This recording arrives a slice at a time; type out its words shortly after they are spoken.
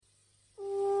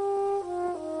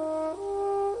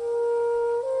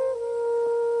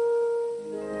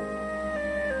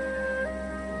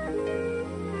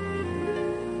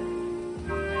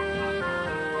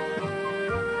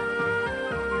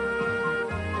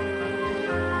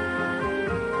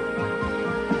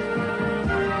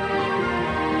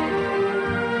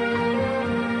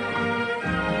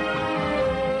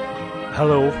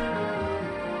Hello.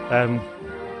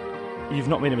 You've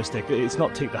not made a mistake. It's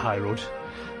not Take the High Road.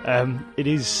 It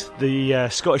is the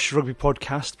Scottish Rugby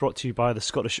Podcast, brought to you by the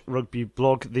Scottish Rugby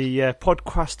Blog, the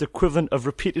podcast equivalent of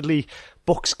repeatedly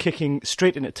box kicking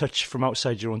straight into touch from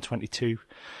outside your own 22.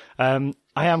 I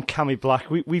am Cammy Black.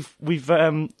 We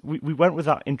went with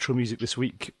that intro music this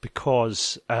week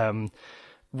because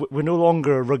we're no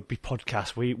longer a rugby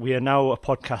podcast. We are now a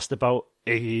podcast about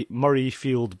a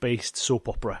Murrayfield-based soap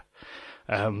opera.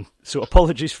 So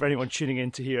apologies for anyone tuning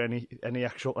in to hear any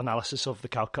actual analysis of the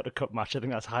Calcutta Cup match. I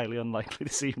think that's highly unlikely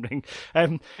this evening.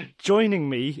 Joining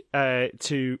me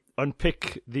to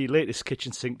unpick the latest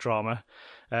kitchen sink drama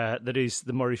that is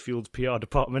the Murrayfield PR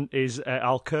department is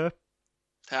Al Kerr.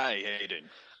 Hi, how you doing?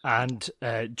 And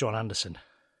John Anderson.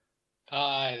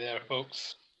 Hi there,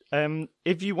 folks.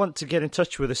 If you want to get in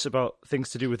touch with us about things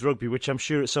to do with rugby, which I'm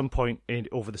sure at some point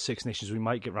over the Six Nations we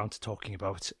might get round to talking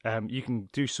about, you can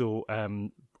do so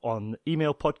on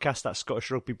email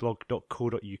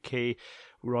podcast@scottishrugbyblog.co.uk.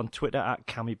 We're on Twitter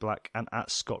 @CammyBlack and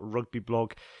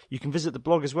 @ScottRugbyBlog. You can visit the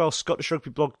blog as well,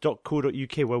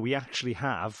 scottishrugbyblog.co.uk, where we actually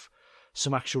have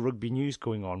some actual rugby news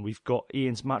going on. We've got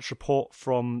Ian's match report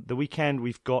from the weekend.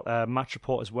 We've got a match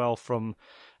report as well from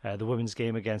the women's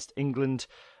game against England.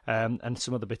 And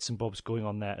some other bits and bobs going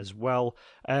on there as well.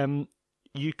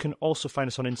 You can also find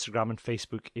us on Instagram and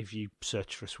Facebook. If you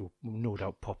search for us, we'll no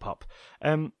doubt pop up.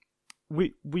 We'll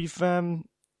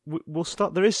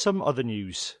start. There is some other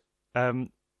news.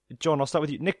 John, I'll start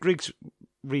with you. Nick Griggs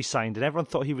re-signed, and everyone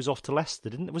thought he was off to Leicester,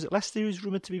 didn't it? Was it Leicester he was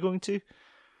rumoured to be going to?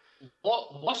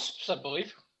 Wasps, I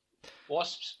believe.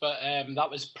 Wasps, but that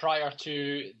was prior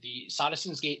to the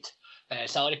Saracens Gate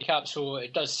salary cap, so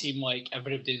it does seem like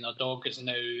everybody and their dog is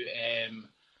now,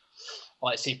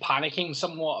 let's say, panicking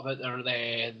somewhat about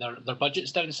their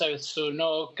budgets down south. So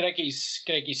no, Greggy's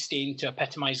staying to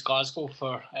epitomise Glasgow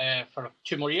for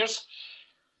 2 more years.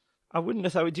 I wouldn't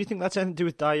have thought. Do you think that's anything to do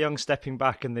with Dai Young stepping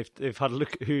back and they've had a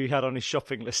look at who he had on his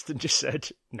shopping list and just said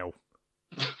no?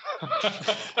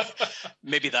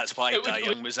 Maybe that's why Dai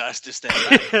Young was asked to step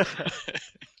back.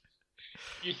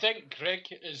 You think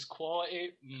Greg is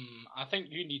quality? I think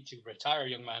you need to retire,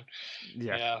 young man.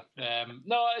 Yeah.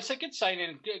 No, it's a good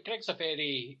signing. Greg's a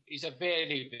very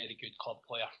very good club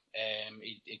player. A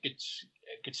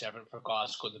good servant for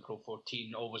Glasgow. The Pro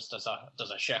 14 always does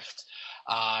a shift,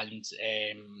 and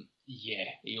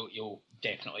he'll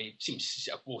definitely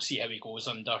we'll see how he goes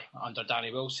under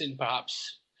Danny Wilson.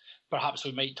 Perhaps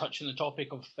we might touch on the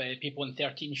topic of people in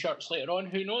 13 shirts later on.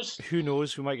 Who knows? Who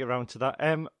knows? We might get around to that.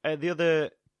 The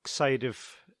other side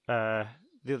of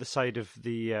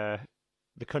the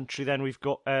country, then we've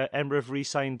got Edinburgh have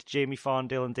re-signed Jamie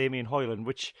Farndale and Damien Hoyland,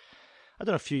 which I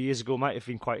don't know, a few years ago might have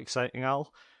been quite exciting.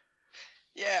 Al.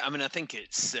 Yeah, I mean, I think it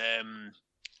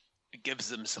gives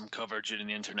them some cover during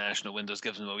the international windows,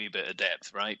 gives them a wee bit of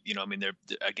depth, right? You know, I mean, they're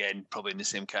again probably in the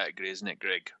same category as Nick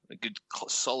Grigg, good,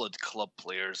 solid club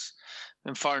players,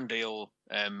 and Farndale,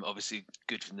 obviously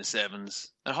good from the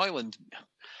sevens, and Hoyland.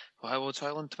 How old's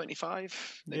Hoyland?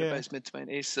 25, about his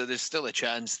mid-20s. So there's still a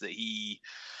chance that he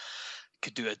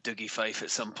could do a Dougie Fife at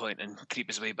some point and creep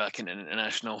his way back into an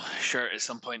international shirt at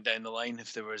some point down the line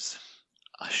if there was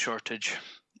a shortage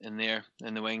in the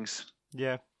wings.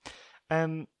 Yeah.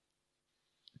 I've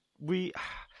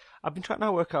been trying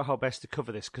to work out how best to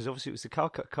cover this, because obviously it was the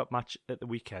Calcutta Cup match at the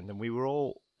weekend, and we were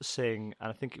all saying,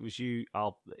 and I think it was you,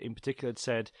 Al, in particular, had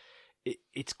said,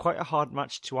 it's quite a hard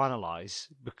match to analyse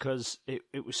because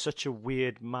it was such a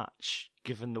weird match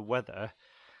given the weather,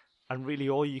 and really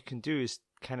all you can do is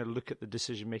kind of look at the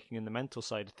decision making and the mental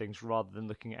side of things rather than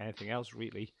looking at anything else,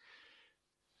 really.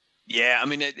 Yeah, I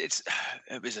mean it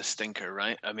was a stinker,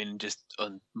 right? I mean, just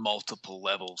on multiple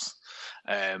levels.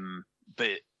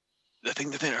 But the thing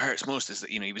that hurts most is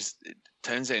that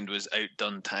Townsend was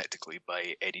outdone tactically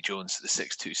by Eddie Jones, the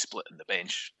 6-2 split on the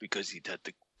bench, because he'd had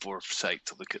the foresight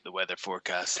to look at the weather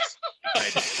forecasts.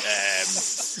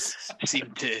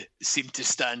 Seemed to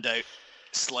stand out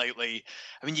slightly.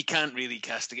 I mean, you can't really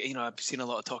castigate. I've seen a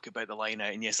lot of talk about the line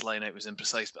out, and yes, the line out was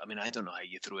imprecise, but I mean, I don't know how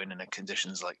you throw in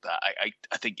conditions like that.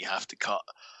 I think you have to cut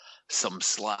some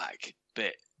slack,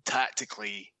 but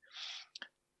tactically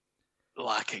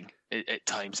lacking at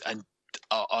times. And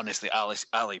honestly,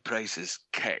 Ali Price's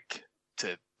kick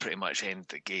to pretty much end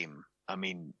the game. I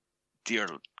mean, dear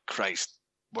Christ,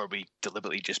 were we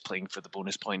deliberately just playing for the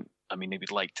bonus point? I mean,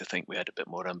 we'd like to think we had a bit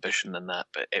more ambition than that,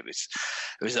 but it was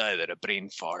either a brain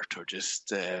fart or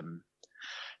just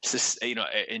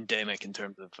endemic in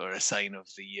terms of, or a sign of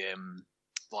the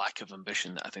lack of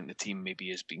ambition that I think the team maybe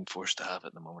is being forced to have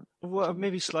at the moment. Well,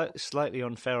 maybe slightly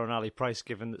unfair on Ali Price,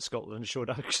 given that Scotland showed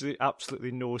actually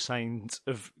absolutely no signs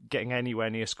of getting anywhere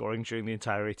near scoring during the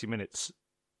entire 80 minutes.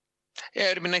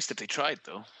 Yeah, it'd be nice if they tried,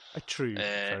 though. True.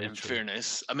 In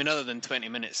fairness, I mean, other than 20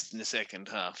 minutes in the second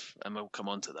half, and we'll come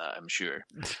on to that, I'm sure.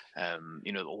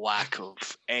 The lack of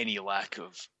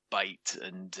bite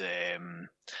and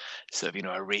sort of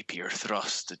a rapier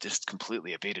thrust that just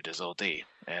completely evaded us all day.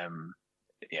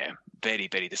 Very,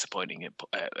 very disappointing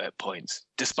at points,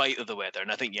 despite of the weather.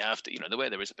 And I think you have to, the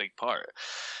weather was a big part.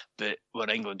 But when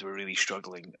England were really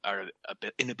struggling, our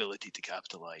inability to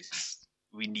capitalise,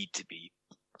 we need to be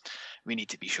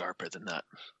sharper than that.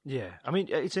 Yeah, I mean,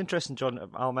 it's interesting, John.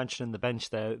 I'll mention in the bench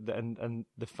there, and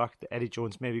the fact that Eddie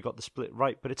Jones maybe got the split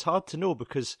right, but it's hard to know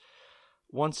because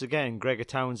once again, Gregor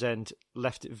Townsend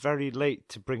left it very late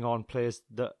to bring on players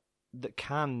that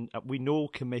can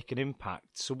make an impact.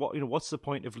 So what's the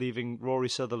point of leaving Rory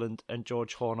Sutherland and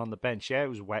George Horn on the bench? Yeah, it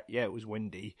was wet. Yeah, it was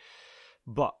windy,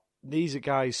 but these are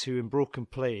guys who, in broken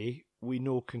play, we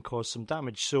know can cause some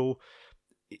damage. So,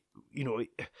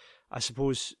 I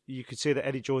suppose you could say that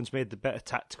Eddie Jones made the better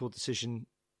tactical decision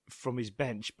from his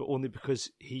bench, but only because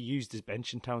he used his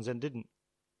bench and Townsend didn't.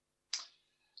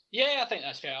 Yeah, I think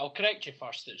that's fair. I'll correct you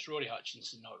first. It's Rory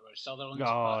Hutchinson, not Rory Sutherland.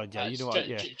 Oh, yeah, you know what?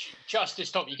 Yeah. Just to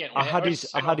stop you getting. I had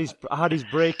his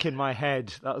break in my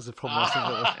head. That was the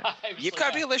problem. You've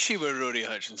got a real issue with Rory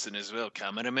Hutchinson as well,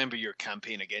 Cam. I remember your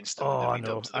campaign against him. Oh, I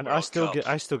know, and I still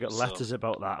get letters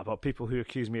about that, about people who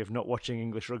accuse me of not watching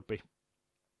English rugby.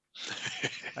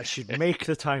 I should make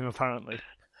the time, apparently.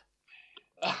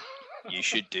 You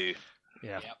should do.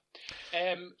 Yeah.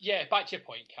 Back to your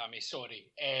point, Cammy. Sorry.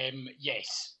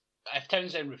 Yes. If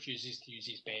Townsend refuses to use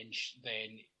his bench,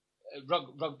 then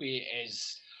rugby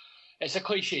is. It's a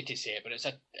cliche to say it, but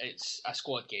it's a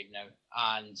squad game now,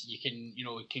 and you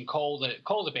can call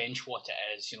the bench what it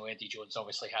is. Eddie Jones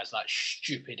obviously has that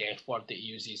stupid F word that he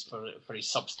uses for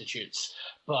his substitutes,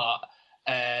 but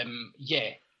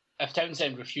if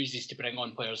Townsend refuses to bring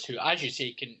on players who, as you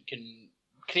say, can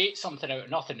create something out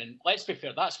of nothing, and let's be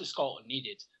fair, that's what Scotland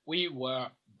needed. We were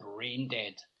brain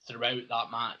dead throughout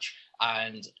that match,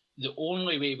 and the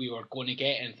only way we were going to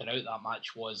get anything out of that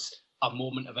match was a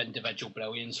moment of individual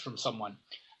brilliance from someone.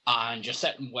 And you're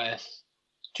sitting with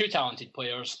two talented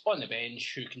players on the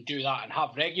bench who can do that and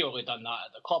have regularly done that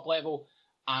at the club level,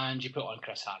 and you put on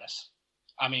Chris Harris.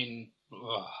 I mean,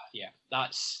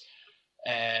 that's...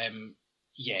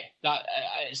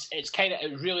 it's kind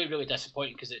of really, really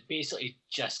disappointing because it basically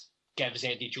just gives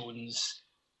Eddie Jones,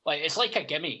 it's like a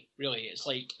gimme, really. It's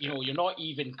like, you're not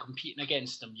even competing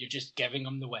against him, you're just giving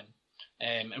him the win.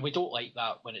 And we don't like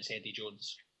that when it's Eddie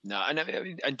Jones. No,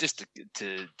 and just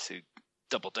to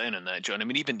double down on that, John, I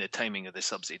mean, even the timing of the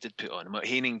subs he did put on,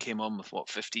 Haining came on with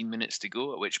 15 minutes to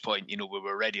go, at which point, we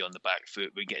were already on the back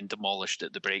foot, we were getting demolished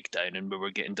at the breakdown, and we were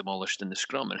getting demolished in the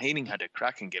scrum, and Haining had a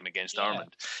cracking game against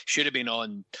Ireland. Should have been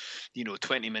on,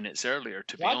 20 minutes earlier,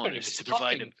 to be honest, to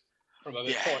provide him. From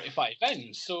about 45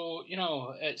 in, so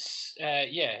it's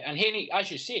and Haining,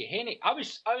 as you say, I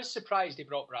was surprised they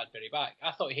brought Bradbury back.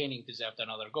 I thought Haining deserved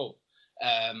another go,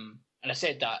 and I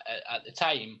said that at the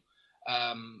time.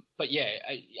 But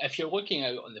if you're looking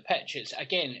out on the pitch,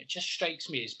 it just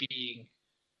strikes me as being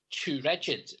too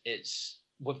rigid.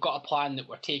 We've got a plan that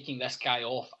we're taking this guy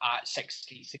off at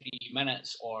 63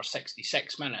 minutes or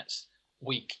 66 minutes.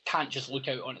 We can't just look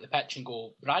out onto the pitch and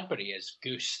go, Bradbury is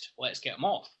goosed, let's get him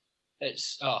off.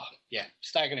 It's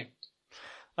staggering.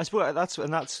 I suppose that's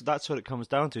what it comes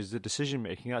down to, is the decision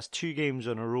making. That's 2 games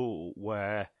in a row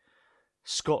where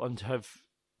Scotland have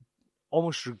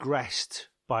almost regressed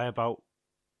by about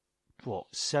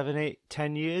 7, 8,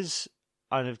 10 years,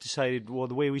 and have decided, well,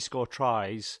 the way we score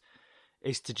tries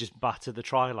is to just batter the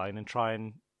try line and try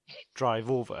and drive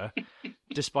over,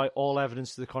 despite all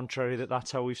evidence to the contrary that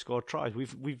that's how we've scored tries.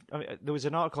 There was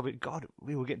an article about, God,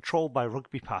 we were getting trolled by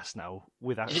Rugby Pass now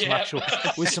with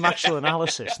some actual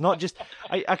analysis. Not just,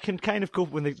 I can kind of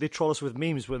cope when they troll us with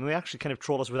memes, when they actually kind of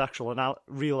troll us with actual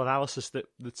real analysis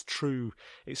that's true.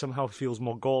 It somehow feels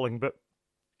more galling. But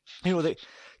they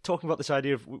talking about this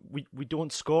idea of we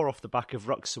don't score off the back of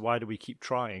rucks, so why do we keep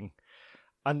trying?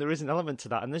 And there is an element to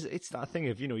that, and it's that thing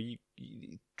of you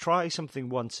try something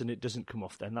once and it doesn't come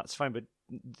off, then that's fine. But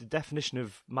the definition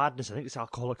of madness, I think it's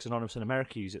Alcoholics Anonymous in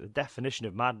America use it. The definition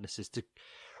of madness is to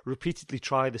repeatedly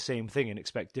try the same thing and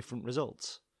expect different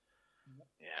results.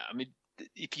 Yeah, I mean,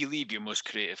 if you leave your most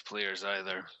creative players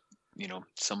either,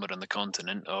 somewhere on the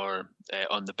continent or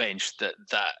on the bench, that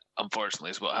unfortunately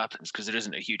is what happens, because there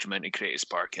isn't a huge amount of creative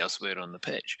spark elsewhere on the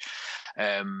pitch.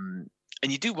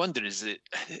 And you do wonder, is it?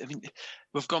 I mean,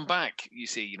 we've gone back, you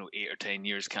say, 8 or 10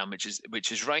 years, Cam, which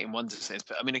is right in one sense.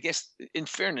 But I mean, I guess in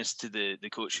fairness to the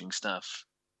coaching staff,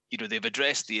 they've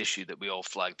addressed the issue that we all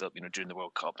flagged up, during the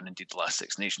World Cup and indeed the last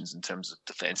Six Nations in terms of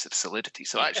defensive solidity.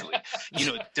 So actually,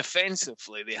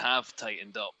 defensively, they have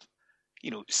tightened up,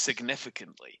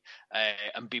 significantly,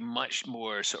 and be much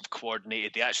more sort of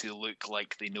coordinated. They actually look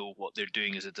like they know what they're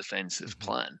doing as a defensive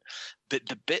plan. But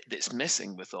the bit that's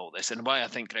missing with all this, and why I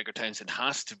think Gregor Townsend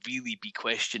has to really be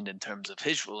questioned in terms of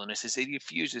his role in this, is that he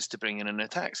refuses to bring in an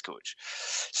attacks coach.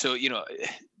 So,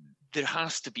 there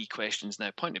has to be questions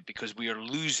now pointed, because we are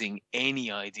losing any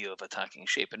idea of attacking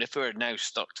shape. And if we're now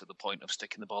stuck to the point of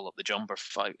sticking the ball up the jumper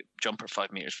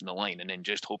 5 meters from the line and then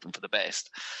just hoping for the best.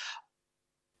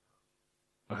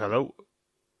 Hello.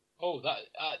 Oh,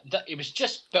 that it was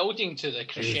just building to the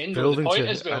crescendo, the point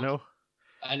as well. I know.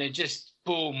 And it just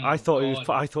boom. I thought he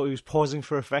was pausing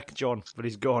for effect, John, but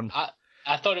he's gone.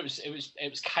 I thought it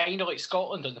was kind of like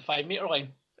Scotland on the 5 meter line.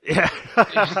 Yeah.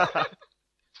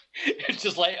 It's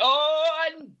just like, oh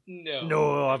no.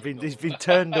 No, he's been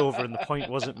turned over and the point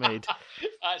wasn't made.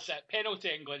 That's it. Penalty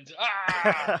England.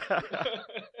 Ah!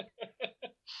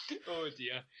 Oh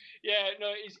dear. Yeah,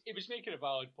 no, he was making a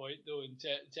valid point though in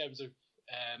terms of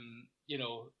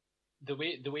the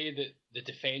way that the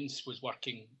defence was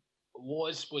working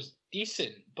was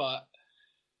decent, but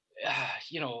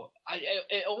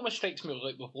it almost strikes me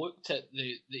like we've looked at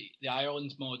the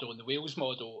Ireland model and the Wales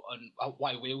model and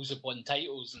why Wales have won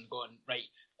titles and gone, right,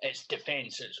 it's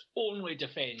defence, it's only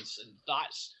defence, and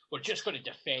we're just going to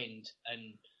defend,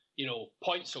 and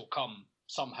points will come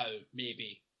somehow,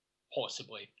 maybe,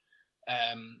 possibly,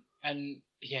 and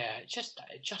yeah, it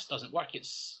just doesn't work.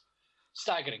 It's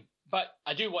staggering. But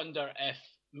I do wonder if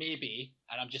maybe,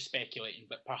 and I'm just speculating,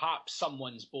 but perhaps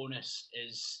someone's bonus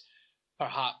is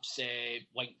perhaps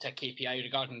linked to KPI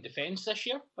regarding defence this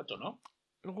year. I don't know.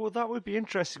 Well, that would be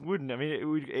interesting, wouldn't it? I mean,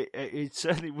 it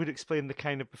certainly would explain the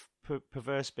kind of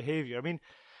perverse behaviour. I mean,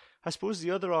 I suppose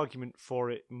the other argument for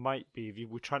it might be, if you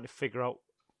were trying to figure out,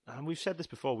 and we've said this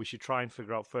before, we should try and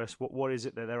figure out first what is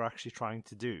it that they're actually trying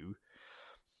to do.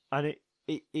 And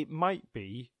it might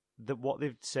be that what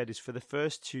they've said is, for the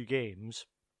first 2 games,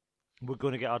 we're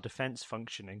going to get our defence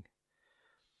functioning.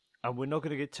 And we're not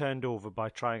going to get turned over by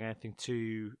trying anything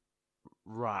too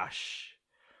rash.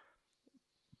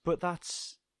 But that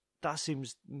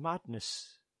seems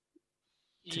madness.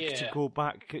 To go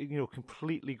back,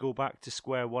 completely go back to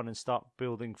square one and start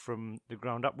building from the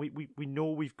ground up. We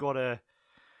know we've got a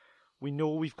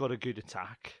good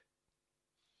attack.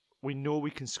 We know we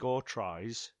can score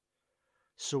tries.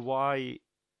 So why?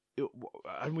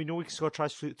 And we know we can score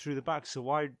tries through the back. So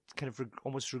why kind of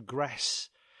almost regress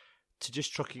to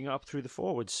just trucking up through the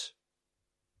forwards?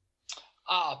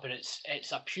 But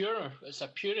it's a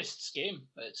purist's game.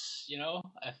 It's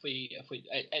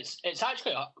it's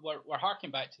actually we're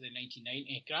harking back to the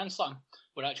 1990 Grand Slam.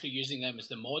 We're actually using them as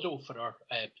the model for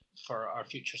our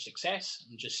future success,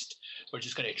 and we're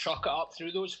just going to truck it up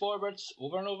through those forwards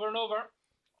over and over and over.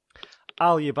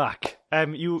 Al, you're back.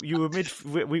 You were mid.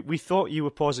 We thought you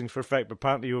were pausing for effect, but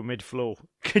apparently you were mid flow.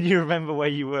 Can you remember where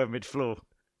you were mid flow?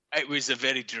 It was a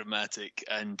very dramatic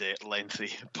and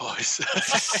lengthy pause.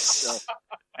 So,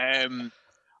 do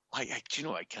you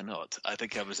know, I cannot. I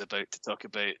think I was about to talk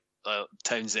about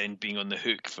Townsend being on the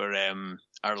hook for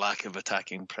our lack of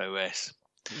attacking prowess.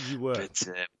 You were. But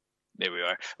there we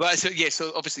are. Well,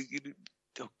 so obviously,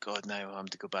 oh God, now I have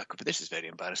to go back over. This is very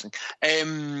embarrassing.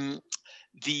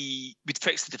 We'd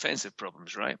fixed the defensive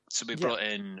problems, right? So we got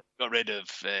rid of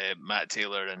Matt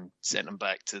Taylor and sent him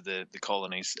back to the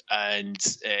colonies, and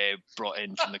brought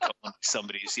in from the colonies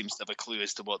somebody who seems to have a clue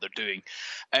as to what they're doing.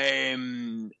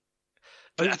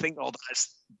 But I think all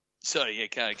that's. Sorry, yeah,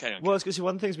 carry on. Well, I was going to say,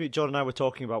 one of the things John and I were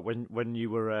talking about when you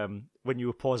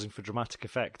were pausing for dramatic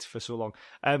effect for so long,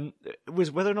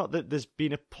 was whether or not that there's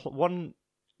been one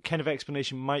kind of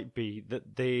explanation might be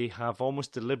that they have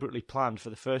almost deliberately planned for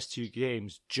the first 2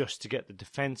 games just to get the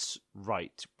defence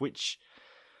right, which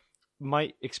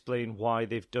might explain why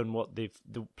they've done what they've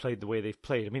played the way they've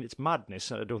played. I mean, it's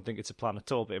madness, and I don't think it's a plan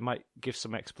at all, but it might give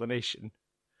some explanation.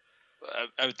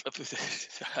 There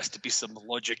has to be some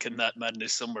logic in that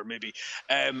madness somewhere, maybe.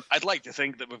 I'd like to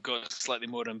think that we've got slightly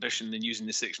more ambition than using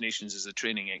the Six Nations as a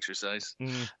training exercise.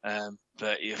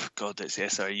 But God, it's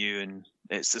SRU and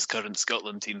it's this current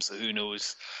Scotland team, so who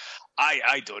knows?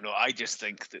 I don't know. I just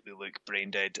think that they look brain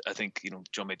dead. I think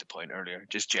John made the point earlier.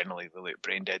 Just generally, they look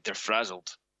brain dead. They're frazzled,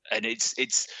 and it's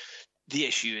the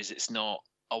issue is it's not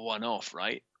a one-off,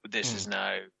 right? This is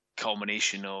now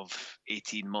culmination of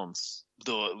 18 months.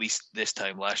 Though at least this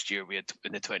time last year we had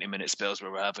in the 20-minute spells we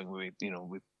were having, we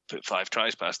put 5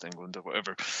 tries past England or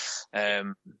whatever.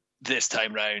 This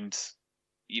time round,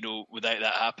 without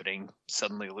that happening,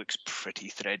 suddenly looks pretty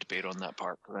threadbare on that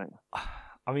part, right?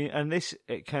 I mean, and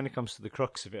it kind of comes to the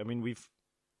crux of it. I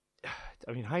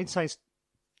mean, hindsight's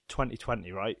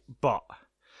 2020, right? But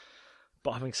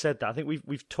having said that, I think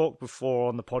we've talked before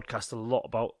on the podcast a lot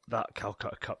about that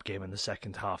Calcutta Cup game in the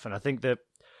second half, and I think that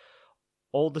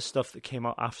all the stuff that came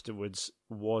out afterwards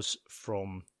was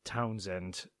from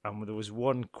Townsend, and there was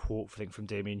one quote, I think, from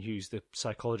Damien Hughes, the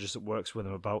psychologist that works with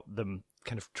him, about them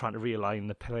kind of trying to realign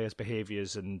the players'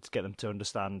 behaviours and get them to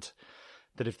understand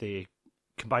that if they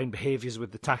combine behaviours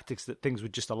with the tactics, that things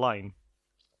would just align.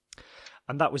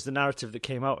 And that was the narrative that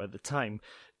came out at the time.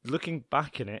 Looking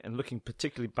back in it, and looking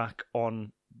particularly back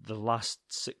on the last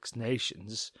Six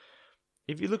Nations,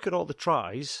 if you look at all the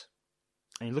tries,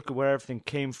 and you look at where everything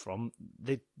came from,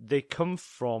 they come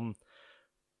from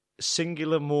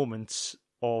singular moments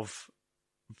of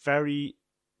very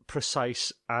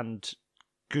precise and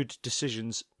good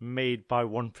decisions made by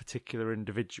one particular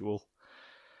individual.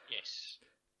 Yes.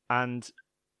 And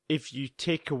if you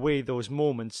take away those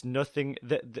moments, nothing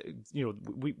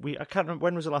we I can't remember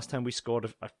when was the last time we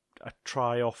scored a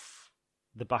try off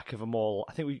the back of a maul.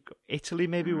 I think Italy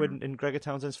maybe when in Gregor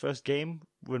Townsend's first game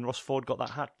when Ross Ford got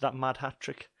that mad hat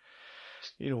trick.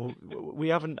 We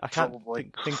haven't. I can't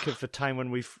think of a time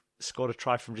when we've scored a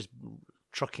try from just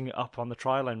trucking it up on the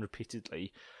try line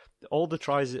repeatedly. All the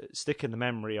tries that stick in the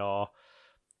memory are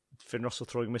Finn Russell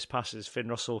throwing missed passes, Finn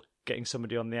Russell getting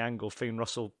somebody on the angle, Finn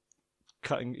Russell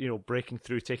cutting, breaking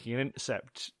through, taking an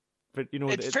intercept. But in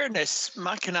fairness,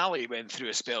 McInally went through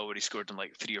a spell where he scored in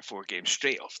like 3 or 4 games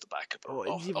straight off the back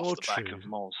of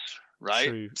mauls, right?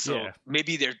 True, so yeah.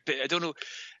 maybe I don't know.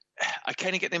 I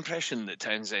kind of get the impression that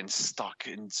Townsend's stuck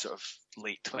in sort of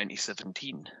late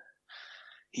 2017.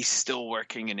 He's still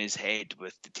working in his head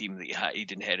with the team that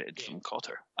he'd inherited from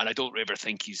Cotter. And I don't ever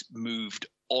think he's moved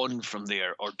on from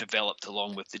there or developed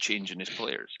along with the change in his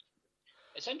players.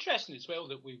 It's interesting as well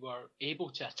that we were able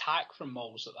to attack from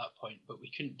mauls at that point, but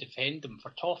we couldn't defend them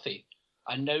for Toffee.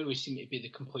 And now we seem to be the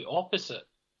complete opposite.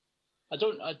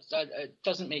 It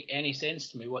doesn't make any sense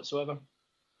to me whatsoever.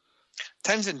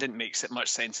 Townsend didn't make much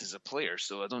sense as a player,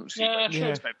 so I don't see why you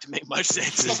expect to make much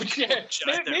sense as a coach.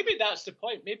 Maybe that's the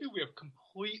point. Maybe we're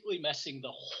completely missing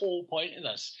the whole point of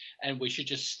this, and we should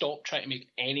just stop trying to make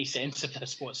any sense of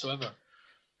this whatsoever.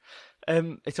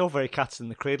 It's all very cats in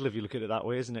the cradle if you look at it that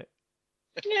way, isn't it?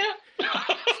 Yeah.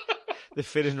 The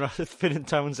Finn and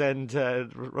Townsend,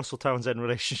 Russell Townsend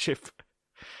relationship.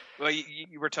 Well,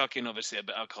 you were talking obviously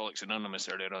about Alcoholics Anonymous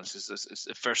earlier on. So it's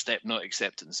the first step, not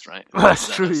acceptance, right?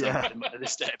 That's true, yeah. The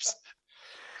steps.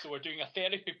 So we're doing a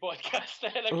therapy podcast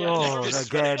then again. Oh,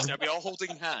 again. Are we all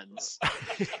holding hands?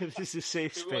 This is a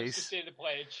safe space. Who wants to say the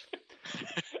pledge?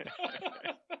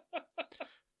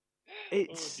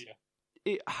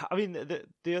 I mean,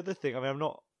 the other thing. I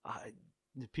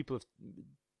mean, people have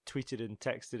tweeted and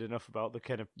texted enough about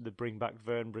the Bring Back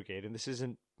Vern Brigade, and this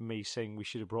isn't me saying we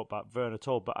should have brought back Vern at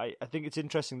all, but I think it's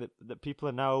interesting that people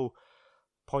are now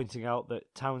pointing out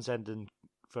that Townsend and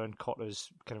Vern Cotter's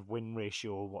kind of win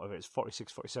ratio, or whatever it's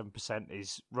 46-47%,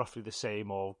 is roughly the same,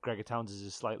 or Gregor Townsend's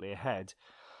is slightly ahead,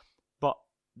 but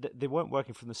they weren't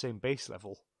working from the same base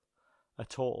level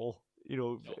at all.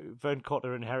 Vern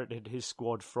Cotter inherited his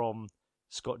squad from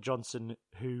Scott Johnson,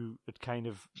 who had kind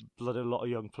of blooded a lot of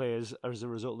young players as a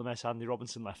result of the mess Andy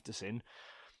Robinson left us in.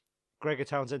 Gregor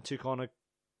Townsend took on a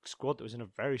squad that was in a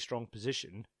very strong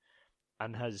position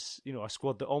and has, a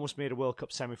squad that almost made a World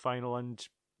Cup semi-final and,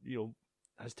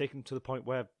 has taken them to the point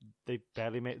where they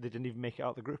didn't even make it out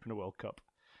of the group in a World Cup.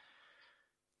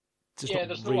 It's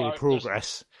just not really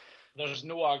progress. There's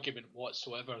no argument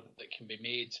whatsoever that can be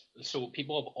made. So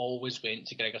people have always went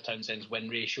to Gregor Townsend's win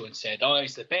ratio and said, "Oh,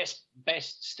 he's the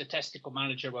best statistical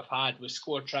manager we've had. We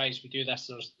score tries, we do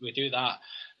this, we do that."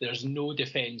 There's no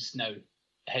defence now.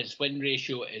 His win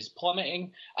ratio is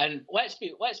plummeting, and let's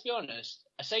be honest.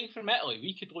 Aside from Italy,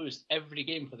 we could lose every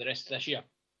game for the rest of this year.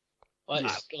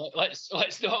 Let's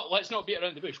not beat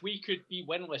around the bush. We could be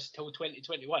winless till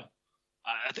 2021.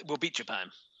 I think we'll beat Japan.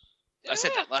 I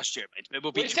said that last year, mate.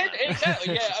 We'll beat Japan.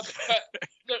 Exactly, yeah.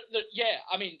 But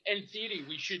I mean, in theory,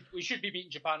 we should be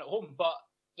beating Japan at home, but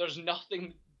there's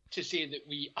nothing to say that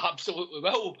we absolutely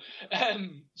will.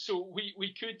 So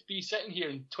we could be sitting here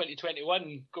in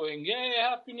 2021 going, "Yeah,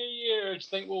 Happy New Year. I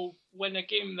think we'll win a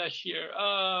game this year."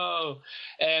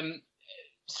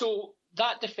 So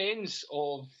that defence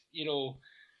of,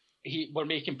 we're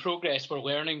making progress, we're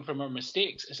learning from our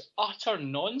mistakes, is utter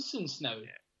nonsense now.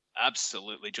 Yeah.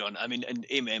 Absolutely, John. I mean, and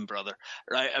amen, brother.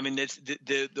 Right? I mean, it's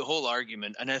the whole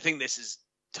argument, and I think this is,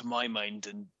 to my mind,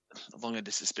 and long had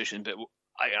the suspicion, but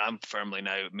I'm firmly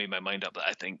now made my mind up that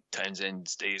I think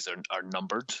Townsend's days are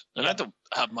numbered. And I don't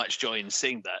have much joy in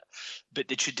saying that. But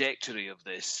the trajectory of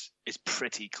this is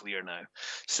pretty clear now.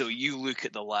 So you look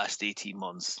at the last 18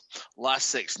 months, last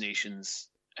Six Nations,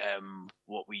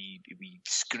 what we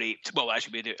scraped. Well,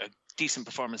 actually, we had a decent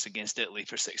performance against Italy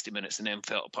for 60 minutes and then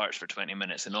fell apart for 20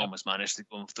 minutes and almost managed to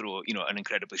go and throw, an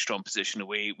incredibly strong position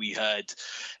away. We had,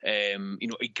 a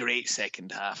great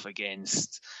second half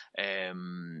against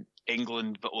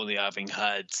England, but only having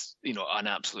had, an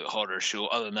absolute horror show.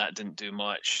 Other than that, didn't do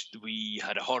much. We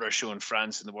had a horror show in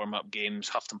France in the warm-up games,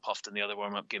 huffed and puffed in the other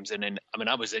warm-up games. And then,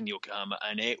 I was in Yokohama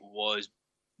and it was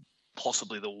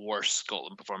possibly the worst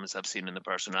Scotland performance I've seen in the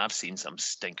person. I've seen some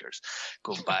stinkers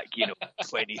going back,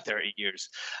 20, 30 years.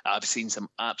 I've seen some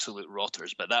absolute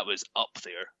rotters, but that was up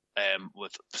there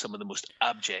with some of the most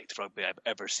abject rugby I've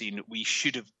ever seen. We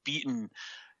should have beaten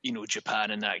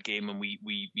Japan in that game, and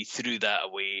we threw that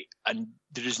away. And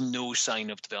there is no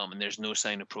sign of development. There's no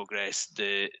sign of progress.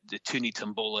 The Tuni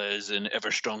Tombola is an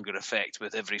ever stronger effect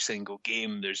with every single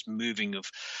game. There's moving of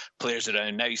players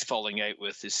around. Now he's falling out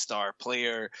with his star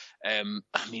player.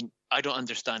 I don't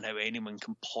understand how anyone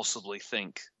can possibly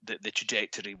think that the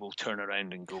trajectory will turn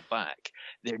around and go back.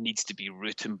 There needs to be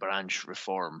root and branch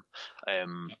reform.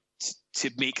 To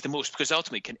make the most, because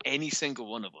ultimately, can any single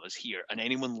one of us here and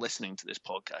anyone listening to this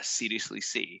podcast seriously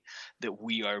say that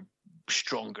we are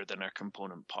stronger than our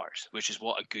component parts, which is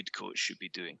what a good coach should be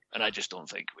doing? And I just don't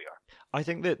think we are. I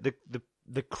think that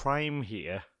the crime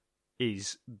here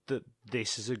is that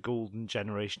this is a golden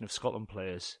generation of Scotland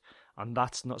players, and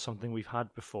that's not something we've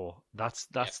had before. That's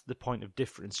the point of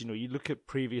difference. You look at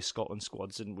previous Scotland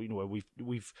squads, and where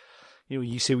we've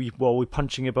you say we're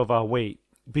punching above our weight.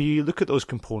 But you look at those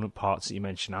component parts that you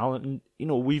mentioned, Alan,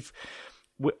 and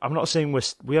I'm not saying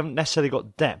we haven't necessarily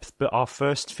got depth, but our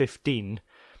first 15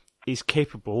 is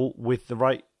capable with the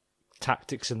right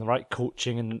tactics and the right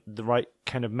coaching and the right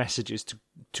kind of messages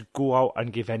to go out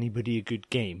and give anybody a good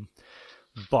game.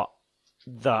 But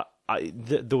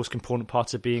those component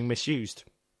parts are being misused.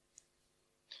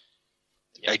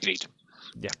 Agreed.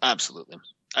 Yeah, absolutely.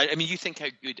 You think how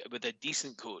good with a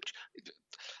decent coach.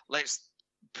 Let's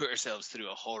put ourselves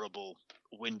through a horrible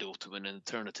window to an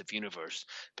alternative universe.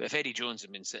 But if Eddie Jones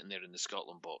had been sitting there in the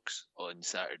Scotland box on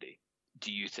Saturday,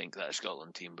 do you think that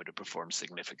Scotland team would have performed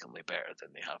significantly better than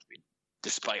they have been,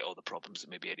 despite all the problems that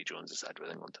maybe Eddie Jones has had with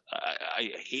England?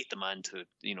 I hate the man to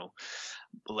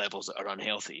levels that are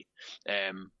unhealthy,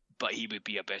 but he would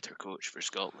be a better coach for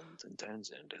Scotland than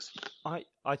Townsend is.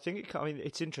 I think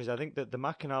it's interesting. I think that the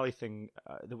McInally thing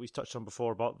that we touched on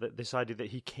before about this idea that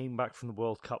he came back from the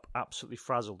World Cup absolutely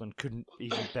frazzled and couldn't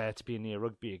even bear to be near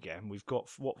rugby again. We've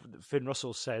got what Finn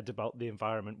Russell said about the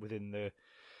environment within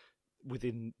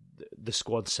the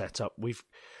squad setup. We've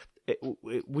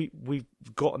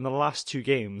got in the last two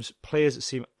games players that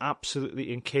seem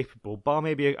absolutely incapable, bar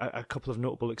maybe a couple of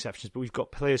notable exceptions, but we've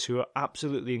got players who are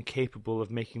absolutely incapable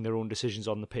of making their own decisions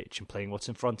on the pitch and playing what's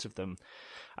in front of them.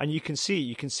 And you can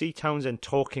see Townsend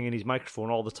talking in his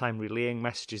microphone all the time, relaying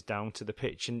messages down to the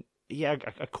pitch. And yeah,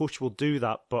 a coach will do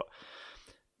that, but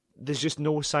there's just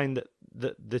no sign that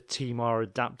the team are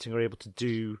adapting or able to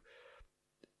do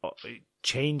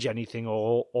change anything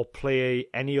or play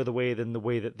any other way than the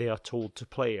way that they are told to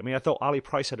play. I thought Ali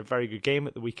Price had a very good game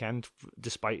at the weekend,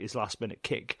 despite his last-minute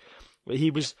kick. But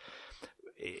he was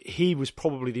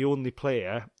probably the only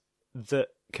player that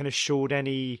kind of showed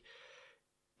any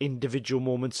individual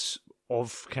moments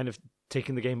of kind of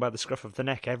taking the game by the scruff of the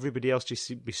neck. Everybody else just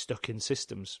seemed to be stuck in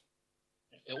systems.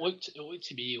 It looked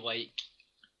to me like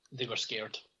they were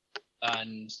scared.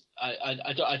 And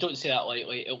I don't say that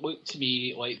lightly. It looked to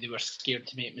me like they were scared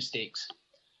to make mistakes,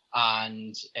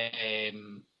 and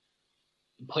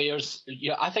players.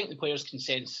 I think the players can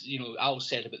sense. Al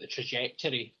said about the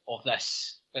trajectory of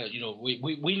this. We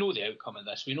know the outcome of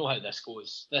this. We know how this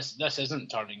goes. This isn't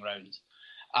turning round,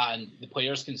 and the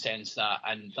players can sense that,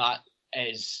 and that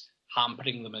is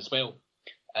hampering them as well.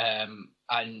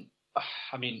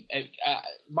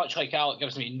 Much like Al, it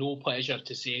gives me no pleasure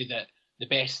to say that the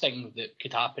best thing that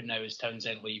could happen now is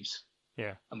Townsend leaves.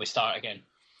 Yeah. And we start again.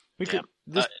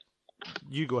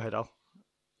 You go ahead, Al.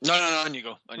 No, you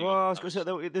go. I was going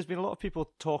to say, there's been a lot of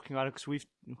people talking about it because we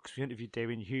interviewed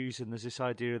Damien Hughes, and there's this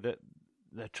idea that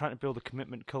they're trying to build a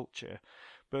commitment culture.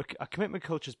 But a commitment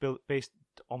culture is based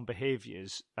on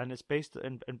behaviours, and it's based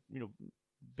on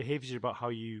behaviours are about how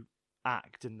you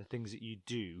act and the things that you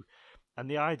do. And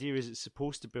the idea is it's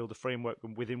supposed to build a framework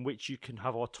within which you can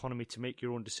have autonomy to make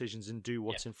your own decisions and do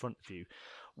what's in front of you.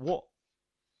 What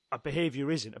a behaviour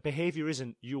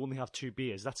isn't you only have 2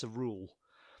 beers. That's a rule.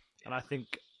 And I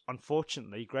think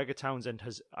unfortunately, Gregor Townsend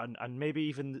has, and maybe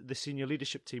even the senior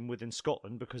leadership team within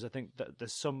Scotland, because I think that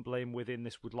there's some blame within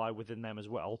this would lie within them as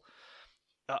well,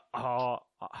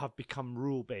 have become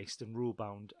rule-based and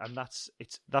rule-bound. And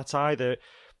that's either,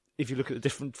 if you look at the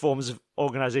different forms of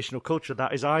organisational culture,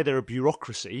 that is either a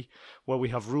bureaucracy where we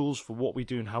have rules for what we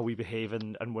do and how we behave,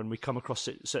 and when we come across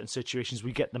certain situations,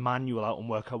 we get the manual out and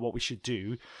work out what we should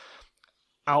do.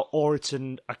 Or it's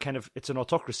an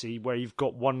autocracy where you've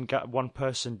got one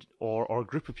person or a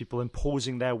group of people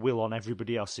imposing their will on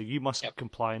everybody else. So you must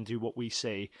comply and do what we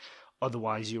say,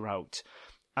 otherwise you're out.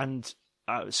 And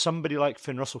somebody like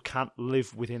Finn Russell can't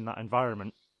live within that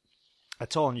environment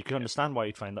at all, and you can understand why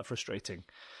you'd find that frustrating,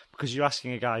 because you're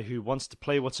asking a guy who wants to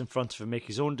play what's in front of him, make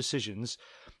his own decisions.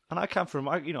 And I can't, for him,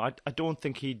 I don't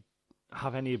think he'd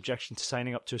have any objection to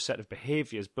signing up to a set of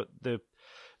behaviours, but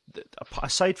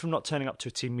aside from not turning up to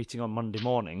a team meeting on Monday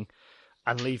morning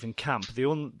and leaving camp,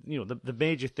 the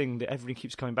major thing that everyone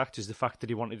keeps coming back to is the fact that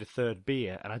he wanted a third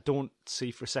beer, and I don't see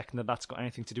for a second that that's got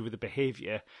anything to do with the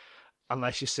behaviour,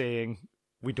 unless you're saying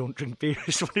we don't drink beer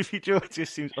as one of you do. It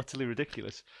just seems utterly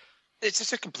ridiculous. It's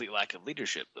just a complete lack of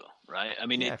leadership, though, right? I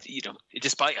mean,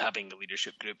 despite having a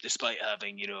leadership group, despite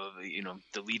having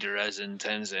the leader as in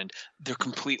Townsend, their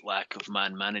complete lack of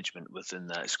man management within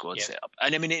that squad setup.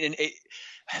 And I mean,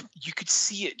 you could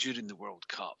see it during the World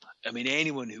Cup. I mean,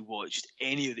 anyone who watched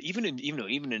any of the,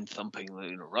 even in thumping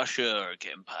Russia or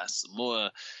getting past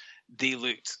Samoa, they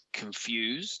looked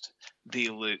confused, they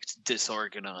looked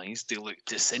disorganized, they looked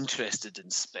disinterested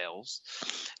in spells,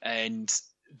 and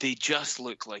they just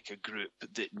look like a group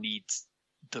that needs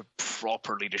the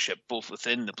proper leadership, both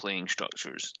within the playing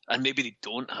structures, and maybe they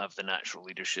don't have the natural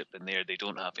leadership in there. They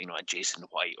don't have, a Jason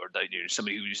White or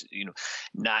somebody who's,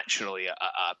 naturally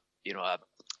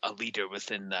a leader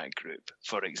within that group,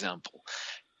 for example.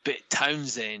 But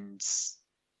Townsend,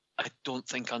 I don't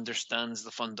think understands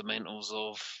the fundamentals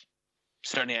of,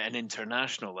 certainly at an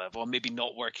international level, and maybe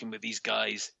not working with these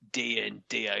guys day in,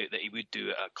 day out that he would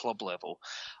do at a club level,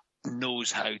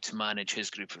 knows how to manage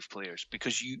his group of players.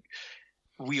 Because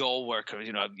we all work,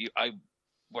 I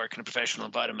work in a professional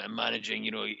environment, and managing,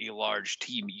 a large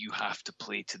team, you have to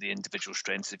play to the individual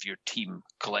strengths of your team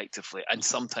collectively. And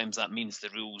sometimes that means the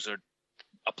rules are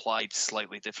applied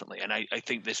slightly differently. And I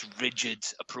think this rigid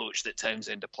approach that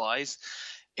Townsend applies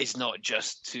is not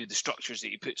just to the structures that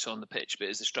he puts on the pitch, but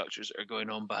is the structures that are going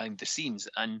on behind the scenes.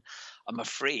 And I'm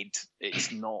afraid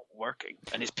it's not working,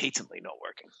 and it's patently not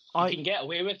working. You can get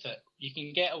away with it. You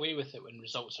can get away with it when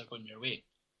results are going your way.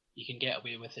 You can get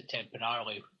away with it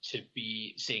temporarily, to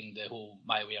be saying the whole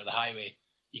my way or the highway.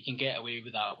 You can get away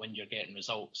with that when you're getting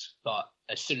results. But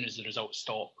as soon as the results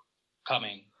stop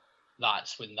coming,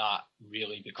 that's when that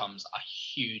really becomes a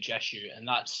huge issue. And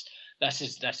this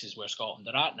is where Scotland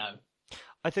are at now.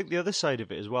 I think the other side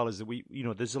of it as well is that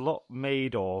there's a lot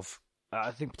made of,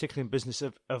 I think particularly in business,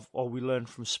 of we learn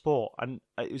from sport. And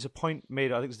it was a point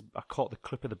made, I caught the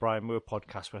clip of the Brian Moore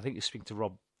podcast where I think you're speaking to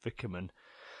Rob Vickerman,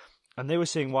 and they were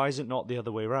saying, why is it not the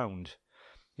other way around?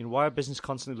 Why are business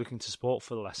constantly looking to sport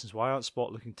for the lessons? Why aren't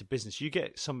sport looking to business? You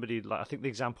get somebody like, I think the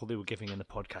example they were giving in the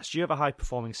podcast, you have a high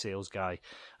performing sales guy,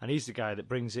 and he's the guy that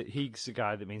brings it, he's the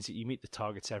guy that means that you meet the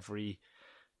targets every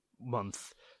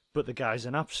month. But the guy's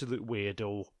an absolute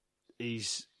weirdo.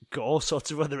 He's got all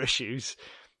sorts of other issues.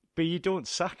 But you don't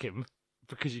sack him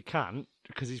because you can't,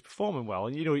 because he's performing well.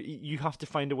 And, you have to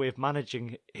find a way of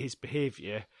managing his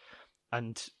behaviour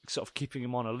and sort of keeping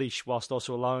him on a leash whilst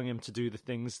also allowing him to do the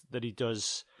things that he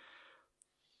does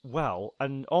well,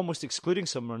 and almost excluding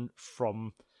someone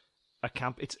from a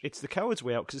camp. It's the coward's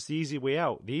way out, because it's the easy way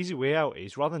out. The easy way out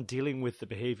is, rather than dealing with the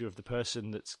behaviour of the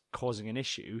person that's causing an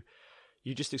issue,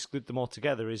 you just exclude them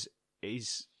altogether.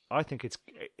 I think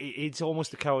it's almost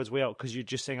the coward's way out, because you're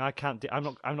just saying,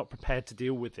 I'm not prepared to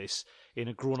deal with this in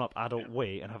a grown-up adult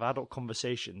way and have adult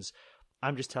conversations.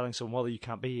 I'm just telling someone, well, you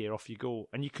can't be here, off you go.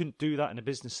 And you couldn't do that in a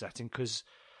business setting, because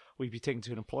we'd be taken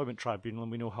to an employment tribunal,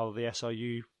 and we know how the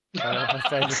SRU have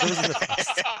fared with those in the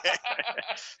past.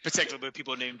 Particularly with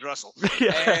people named Russell.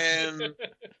 I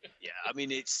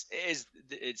mean, it's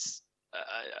a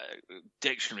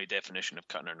dictionary definition of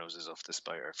cutting our noses off to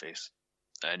spite our face,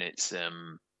 and it's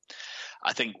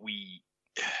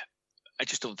I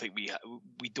just don't think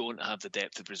we don't have the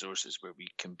depth of resources where we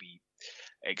can be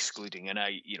excluding. And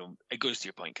it goes to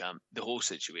your point, Cam. The whole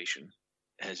situation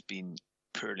has been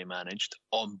poorly managed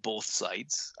on both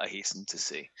sides, I hasten to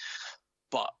say.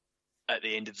 But at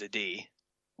the end of the day,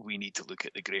 we need to look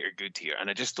at the greater good here, and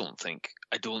I don't think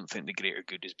the greater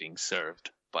good is being served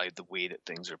by the way that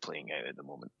things are playing out at the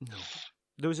moment. No.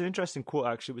 There was an interesting quote,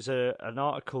 actually. It was an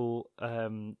article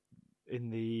in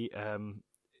the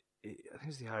think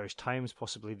it's the Irish Times,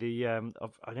 possibly,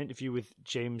 of an interview with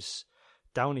James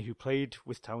Downey, who played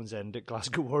with Townsend at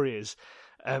Glasgow Warriors,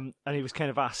 and he was kind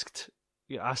of asked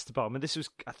about him. And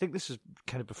I think this was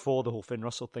kind of before the whole Finn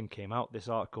Russell thing came out, this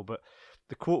article, but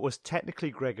the quote was, "Technically,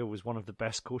 Gregor was one of the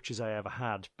best coaches I ever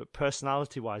had, but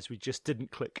personality-wise, we just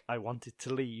didn't click. I wanted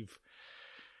to leave."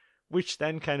 Which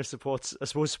then kind of supports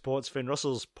Finn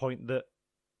Russell's point that,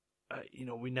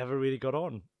 we never really got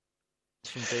on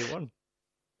from day one.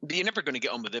 But you're never going to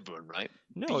get on with everyone, right?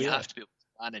 No, but you have to be able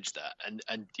to manage that. And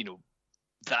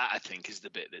that I think is the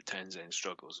bit that Townsend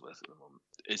struggles with at the moment,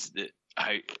 is that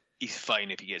how he's fine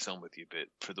if he gets on with you, but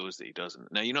for those that he doesn't.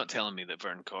 Now, you're not telling me that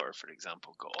Vern Cotter, for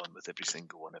example, got on with every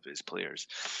single one of his players.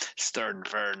 Stern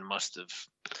Vern must have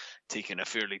taken a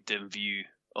fairly dim view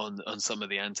on some of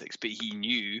the antics, but he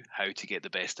knew how to get the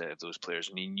best out of those players,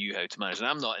 and he knew how to manage. And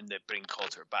I'm not in the bring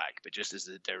Cotter back, but just as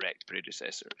a direct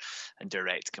predecessor and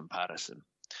direct comparison.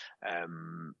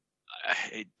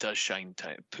 It does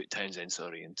put Townsend,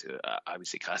 into, I would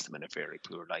say, cast him in a fairly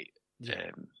poor light.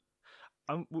 Yeah.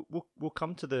 We'll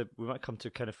come to we might come to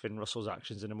kind of Finn Russell's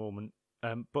actions in a moment.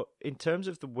 But in terms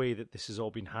of the way that this has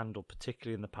all been handled,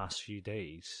 particularly in the past few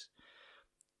days,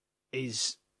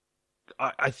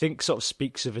 I think sort of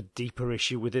speaks of a deeper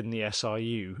issue within the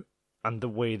SRU and the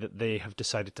way that they have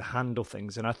decided to handle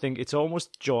things. And I think it's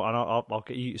almost, John, and I'll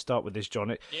get you to start with this,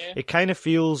 John. It kind of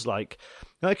feels like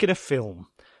in a film,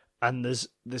 and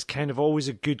there's kind of always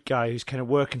a good guy who's kind of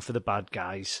working for the bad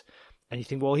guys, and you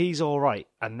think, well, he's all right,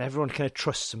 and everyone kind of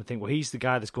trusts him and think, well, he's the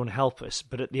guy that's going to help us.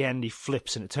 But at the end, he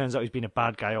flips, and it turns out he's been a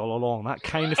bad guy all along. That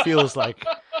kind of feels like...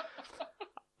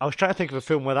 I was trying to think of a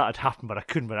film where that had happened, but I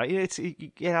couldn't. But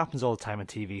it happens all the time in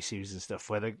TV series and stuff,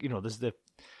 where there's a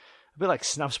bit like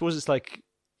Snape. I suppose it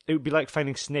would be like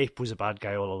finding Snape was a bad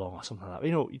guy all along, or something like that. Do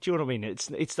you know what I mean? It's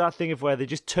that thing of where they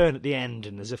just turn at the end,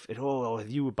 and as if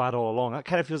you were bad all along. That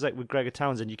kind of feels like with Gregor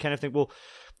Townsend. You kind of think, well,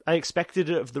 I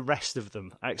expected it of the rest of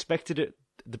them. I expected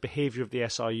the behaviour of the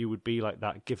SRU would be like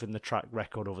that, given the track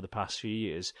record over the past few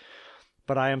years.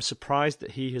 But I am surprised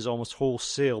that he has almost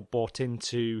wholesale bought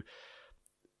into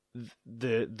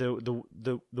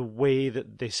the way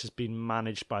that this has been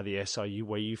managed by the SRU,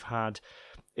 where you've had,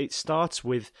 it starts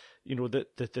with,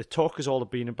 the talk has all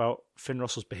been about Finn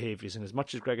Russell's behaviours, and as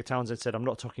much as Gregor Townsend said, I'm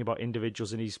not talking about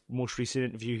individuals, in his most recent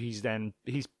interview, he's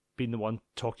been the one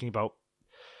talking about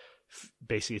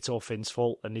basically it's all Finn's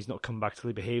fault, and he's not come back till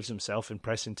he behaves himself in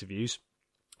press interviews.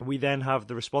 We then have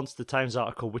the response to the Times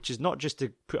article, which is not just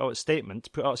to put out a statement,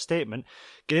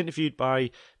 get interviewed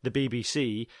by the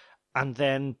BBC, and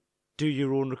then do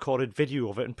your own recorded video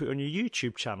of it and put it on your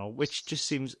YouTube channel, which just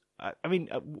seems... I mean,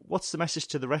 what's the message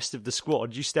to the rest of the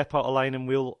squad? You step out of line and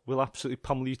we'll absolutely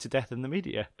pummel you to death in the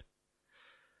media.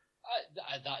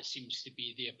 That seems to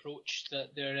be the approach that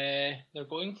they're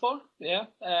going for. Yeah,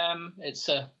 it's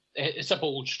a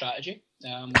bold strategy.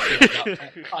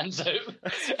 That pans out.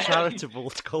 It's charitable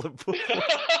to call it bold.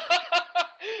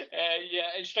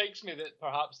 Yeah, it strikes me that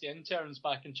perhaps the intern's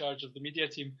back in charge of the media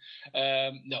team.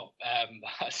 No,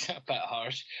 that's a bit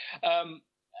harsh.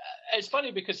 It's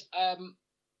funny because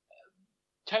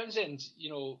Townsend,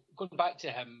 going back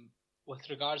to him with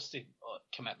regards to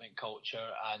commitment culture,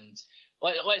 and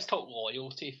let's talk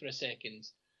loyalty for a second.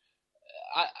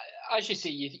 As you say,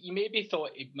 you maybe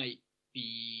thought it might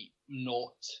be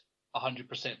not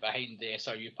 100% behind the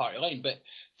SRU party line, but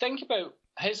think about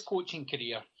his coaching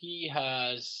career. He's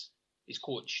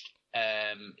coached.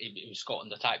 He was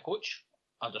Scotland attack coach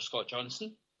under Scott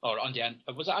Johnson, or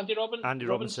was it Andy Robinson? Andy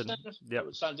Robinson. Yeah, it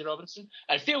was Andy Robinson.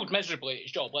 And failed miserably at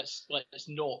his job. Let's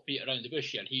not beat around the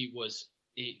bush here.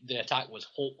 The attack was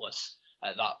hopeless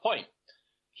at that point.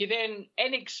 He then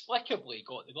inexplicably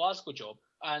got the Glasgow job,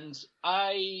 and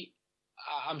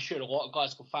I'm sure a lot of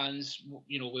Glasgow fans,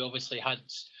 we obviously had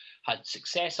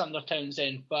success under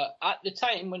Townsend, but at the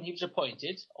time when he was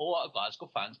appointed, a lot of Glasgow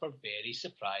fans were very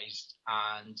surprised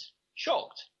and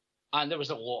shocked. And there was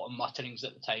a lot of mutterings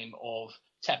at the time of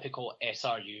typical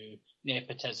SRU,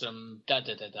 nepotism,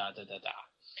 da-da-da-da-da-da-da.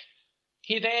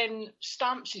 He then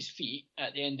stamps his feet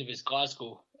at the end of his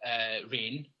Glasgow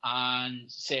reign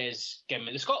and says, give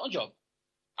me the Scotland job.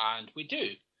 And we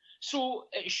do. So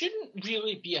it shouldn't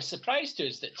really be a surprise to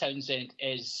us that Townsend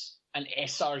is an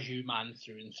SRU man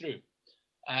through and through.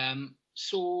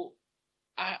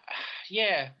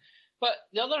 Yeah. But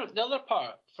the other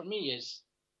part for me is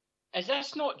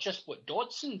this not just what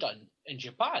Dodson done in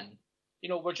Japan?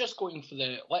 We're just going for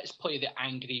let's play the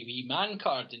angry wee man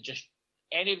card, and just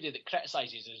anybody that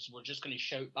criticises us, we're just going to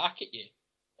shout back at you.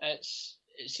 It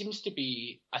seems to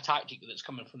be a tactic that's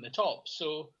coming from the top.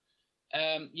 So,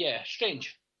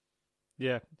 strange.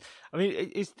 Yeah, I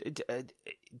mean,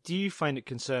 do you find it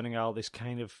concerning, Al? This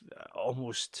kind of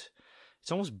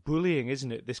it's almost bullying,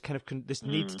 isn't it? This kind of this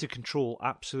need to control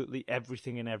absolutely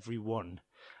everything and everyone,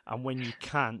 and when you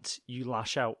can't, you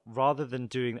lash out rather than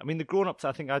doing. I mean, the grown-ups.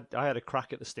 I think I had a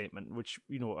crack at the statement, which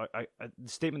the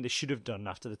statement they should have done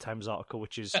after the Times article,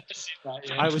 which is,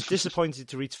 I was disappointed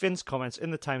to read Finn's comments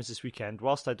in the Times this weekend.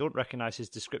 Whilst I don't recognise his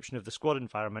description of the squad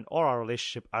environment or our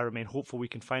relationship, I remain hopeful we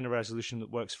can find a resolution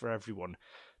that works for everyone.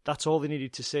 That's all they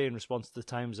needed to say in response to the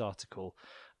Times article.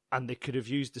 And they could have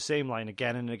used the same line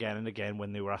again and again and again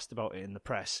when they were asked about it in the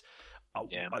press.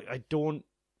 I don't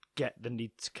get the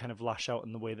need to kind of lash out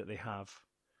in the way that they have.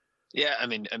 Yeah, I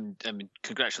mean,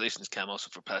 congratulations, Cam, also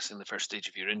for passing the first stage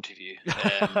of your interview for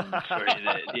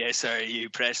the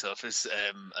SRU press office.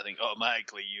 I think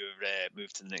automatically you've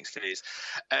moved to the next phase.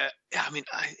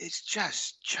 It's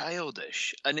just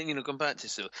childish. And then, going back to,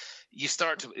 so you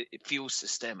start to, it feels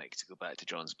systemic, to go back to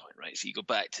John's point, right? So you go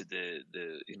back to the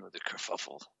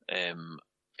kerfuffle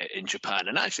in Japan.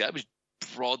 And actually, I was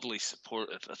broadly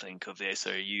supportive, I think, of the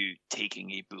SRU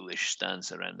taking a bullish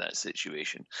stance around that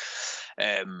situation.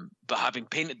 But having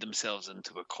painted themselves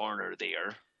into a corner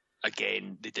there,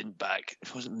 again, they didn't back.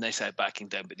 It wasn't necessarily backing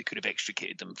down, but they could have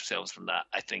extricated themselves from that,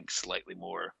 I think, slightly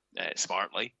more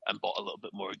smartly and bought a little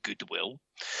bit more goodwill.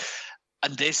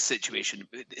 And this situation,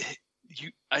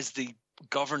 you as the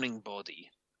governing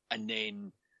body, and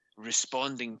then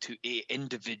responding to a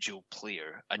individual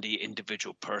player and a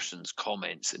individual person's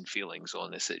comments and feelings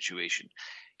on the situation,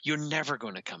 you're never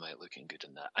going to come out looking good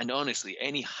in that. And honestly,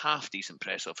 any half-decent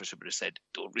press officer would have said,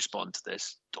 don't respond to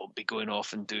this. Don't be going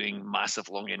off and doing massive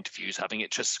long interviews, having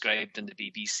it transcribed in the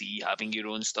BBC, having your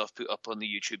own stuff put up on the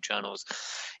YouTube channels.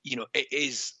 It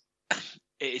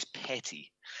is petty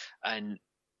and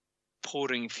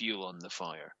pouring fuel on the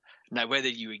fire. Now, whether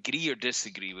you agree or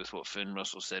disagree with what Finn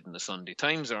Russell said in the Sunday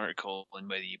Times article, and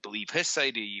whether you believe his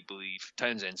side or you believe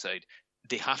Townsend's side,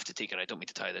 they have to take it. I don't mean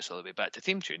to tie this all the way back to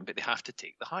theme tune, but they have to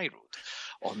take the high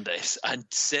road on this and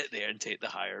sit there and take the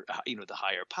higher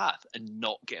path and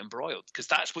not get embroiled, because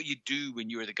that's what you do when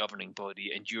you're the governing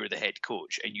body and you're the head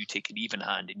coach and you take an even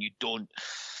hand and you don't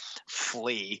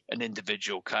flay an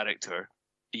individual character,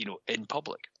 in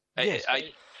public. Yes.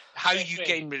 How you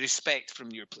gain respect from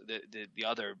the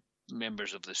other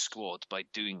members of the squad by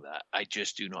doing that, I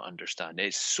just do not understand.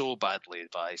 It's so badly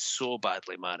advised, so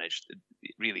badly managed.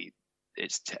 Really,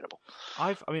 it's terrible.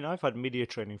 I've had media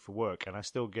training for work, and I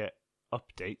still get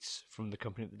updates from the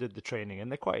company that did the training, and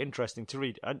they're quite interesting to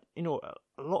read. And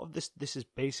a lot of this is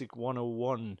basic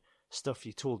 101 stuff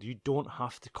you're told. You don't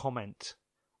have to comment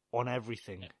on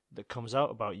everything that comes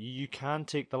out about you. You can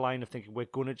take the line of thinking, we're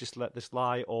going to just let this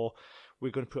lie, or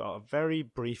we're going to put out a very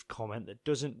brief comment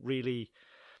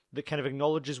that kind of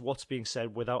acknowledges what's being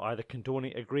said without either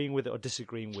condoning, agreeing with it or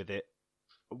disagreeing with it,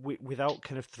 without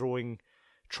kind of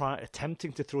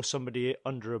attempting to throw somebody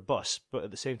under a bus, but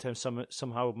at the same time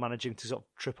somehow managing to sort of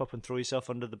trip up and throw yourself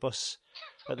under the bus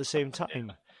at the same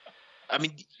time. I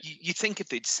mean, you think if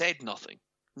they'd said nothing,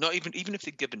 not even if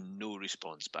they'd given no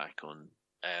response back on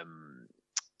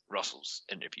Russell's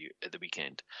interview at the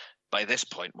weekend, by this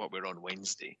point, what we're on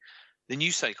Wednesday, the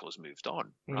news cycle has moved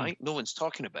on, right? No one's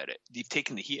talking about it. You've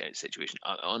taken the heat out of the situation,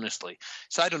 honestly.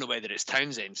 So I don't know whether it's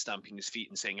Townsend stamping his feet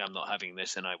and saying, I'm not having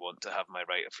this and I want to have my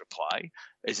right of reply.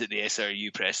 Is it the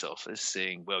SRU press office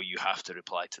saying, well, you have to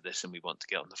reply to this and we want to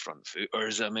get on the front foot? Or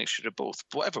is it a mixture of both?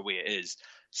 Whatever way it is,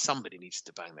 somebody needs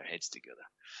to bang their heads together.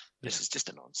 This is just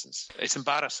a nonsense. It's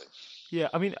embarrassing. Yeah,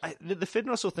 I mean, the Finn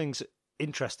Russell thing's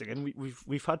interesting, and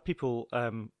we've had people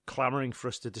clamouring for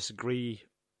us to disagree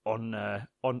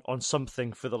on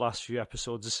something for the last few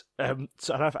episodes. And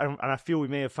I feel we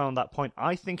may have found that point.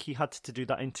 I think he had to do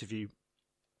that interview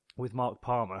with Mark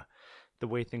Palmer, the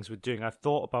way things were doing. I've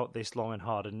thought about this long and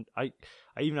hard, and I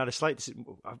even had a slight.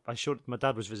 I showed my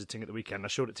dad was visiting at the weekend. I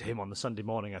showed it to him on the Sunday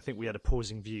morning. I think we had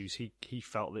opposing views. He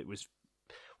felt it was.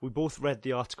 We both read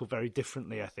the article very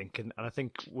differently, I think, and I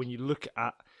think when you look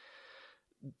at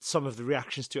some of the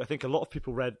reactions to it, I think a lot of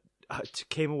people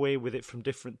came away with it from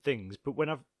different things. But when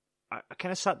I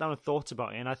kind of sat down and thought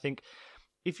about it, and I think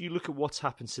if you look at what's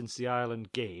happened since the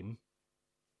Ireland game,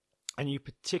 and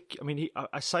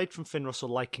aside from Finn Russell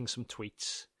liking some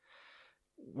tweets,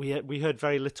 we heard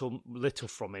very little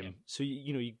from him. So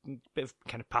you a bit of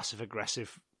kind of passive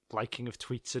aggressive liking of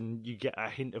tweets, and you get a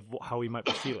hint of how he might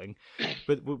be feeling.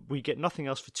 But we get nothing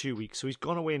else for 2 weeks. So he's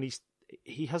gone away, and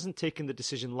he hasn't taken the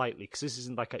decision lightly, because this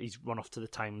isn't like he's run off to the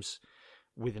Times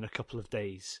within a couple of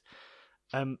days.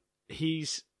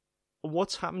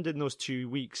 What's happened in those 2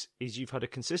 weeks is you've had a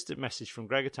consistent message from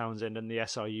Gregor Townsend and the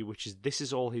SRU, which is this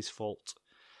is all his fault.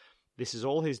 This is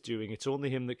all his doing. It's only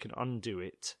him that can undo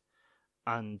it,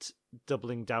 and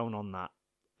doubling down on that.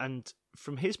 And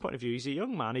from his point of view, he's a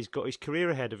young man. He's got his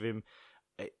career ahead of him.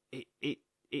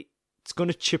 It's going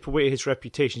to chip away at his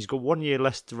reputation. He's got 1 year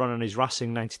less to run on his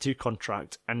Racing 92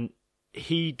 contract, and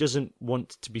he doesn't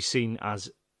want to be seen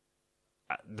as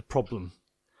the problem,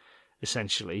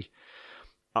 essentially.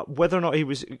 Whether or not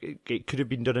it could have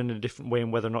been done in a different way,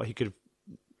 and whether or not he could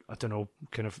have, I don't know,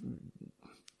 kind of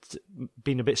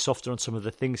been a bit softer on some of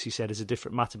the things he said is a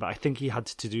different matter. But I think he had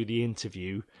to do the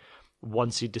interview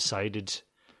once he decided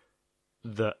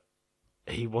that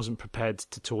he wasn't prepared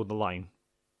to toe the line.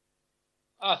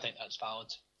 I think that's valid.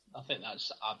 I think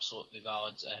that's absolutely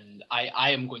valid, and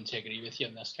I am going to agree with you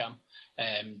on this, Cam.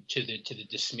 To the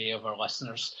dismay of our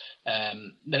listeners,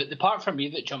 the part for me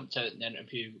that jumped out in the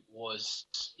interview was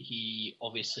he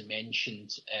obviously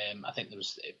mentioned. I think there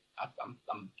was.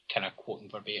 I'm kind of quoting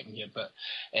verbatim here, but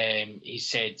he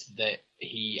said that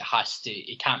he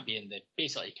can't be in the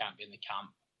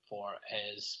camp for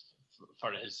his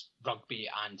rugby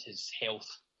and his health.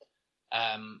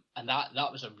 And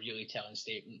that was a really telling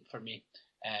statement for me.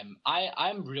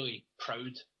 I'm really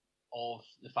proud of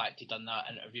the fact he done that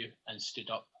interview and stood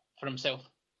up for himself.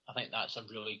 I think that's a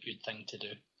really good thing to do,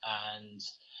 and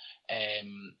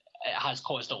it has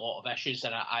caused a lot of issues,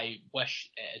 and I wish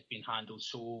it had been handled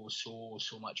so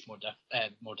much more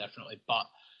differently, but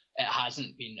it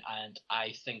hasn't been, and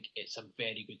I think it's a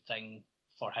very good thing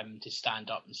for him to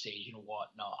stand up and say, you know what,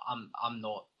 no, I'm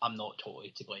not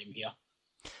totally to blame here.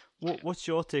 What's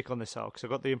your take on this, Al? Because I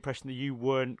got the impression that you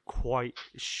weren't quite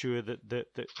sure that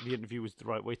the interview was the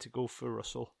right way to go for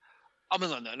Russell. I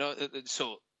mean, no.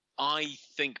 So I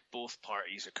think both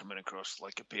parties are coming across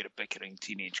like a pair of bickering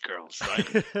teenage girls,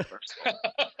 right?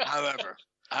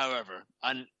 However,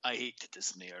 and I hate to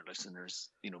dismay our listeners,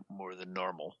 more than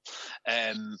normal,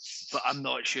 but I'm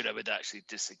not sure I would actually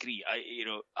disagree.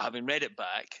 Having read it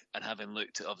back and having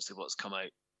looked at obviously what's come out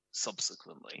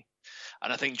subsequently,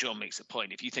 and I think John makes a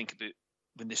point. If you think about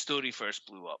when the story first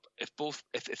blew up, if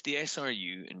the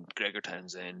SRU and Gregor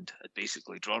Townsend had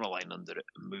basically drawn a line under it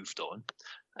and moved on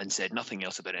and said nothing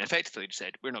else about it, and effectively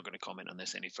said, we're not going to comment on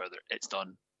this any further, it's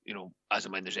done, as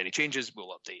and when there's any changes,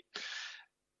 we'll update,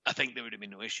 I think there would have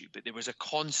been no issue. But there was a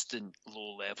constant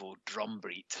low-level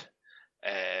drumbeat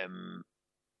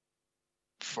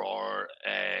for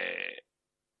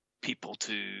people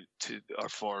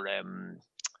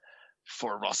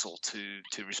for Russell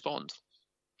to respond,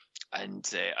 and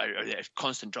a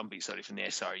constant drumbeat, from the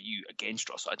SRU against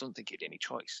Russell. I don't think he had any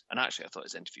choice, and actually I thought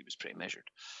his interview was pretty measured.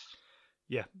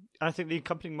 Yeah, and I think the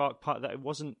accompanying mark part that it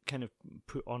wasn't kind of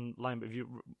put online, but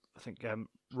I think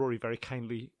Rory very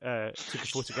kindly took a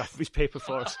photograph of his paper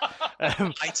for us.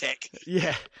 High tech.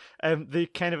 Yeah, the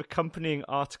kind of accompanying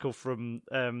article from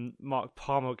Mark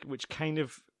Palmer, which kind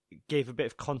of gave a bit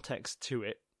of context to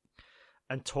it,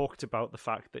 and talked about the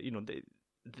fact that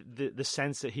the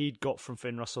sense that he'd got from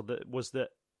Finn Russell that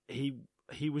he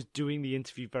was doing the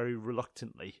interview very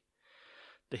reluctantly,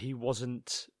 that he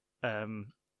wasn't.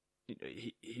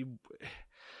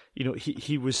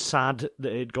 He was sad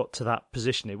that it got to that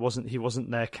position. He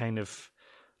wasn't there kind of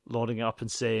lauding it up and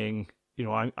saying,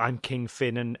 I'm King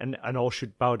Finn and all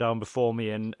should bow down before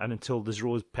me, and until there's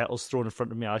rose petals thrown in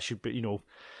front of me, I should be,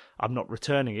 I'm not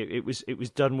returning. It was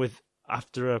done with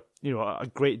after a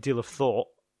great deal of thought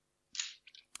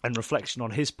and reflection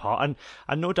on his part,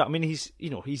 and no doubt. I mean, he's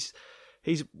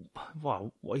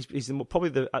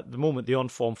probably at the moment the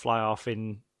on-form fly-half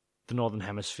in the Northern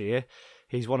Hemisphere.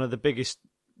 He's one of the biggest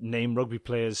name rugby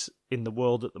players in the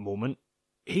world at the moment.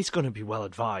 He's going to be well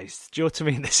advised. Do you know what I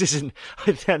mean? This isn't,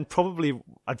 and probably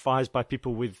advised by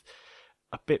people with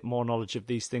a bit more knowledge of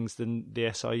these things than the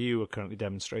SRU are currently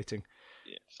demonstrating.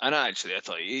 Yeah, and actually, I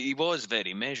thought he was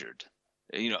very measured.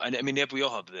 And I mean, we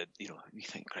all have you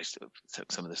think, Christ,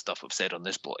 some of the stuff I've said on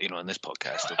this on this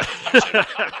podcast, and the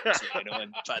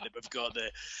fact that we've got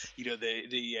the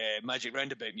magic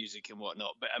roundabout music and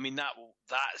whatnot. But I mean, that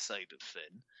side of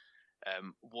Finn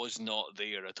was not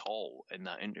there at all in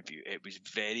that interview. It was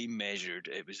very measured.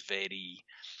 It was very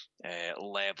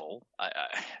level.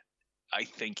 I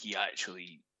think he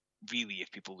actually, really,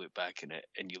 if people look back in it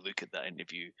and you look at that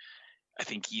interview, I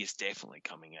think he is definitely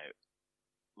coming out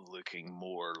looking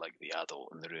more like the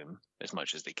adult in the room as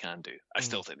much as they can do. I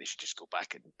still think they should just go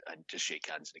back and just shake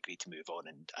hands and agree to move on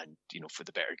and for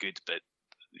the better good, but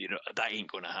that ain't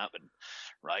going to happen,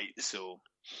 right? So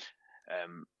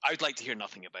I would like to hear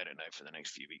nothing about it now for the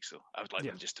next few weeks. So I would like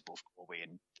them just to both go away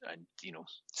and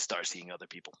start seeing other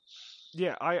people.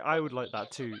 Yeah, I would like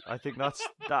that too. I think that's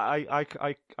I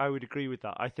would agree with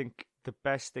that. I think the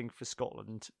best thing for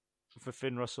Scotland, for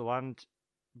Finn Russell and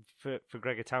for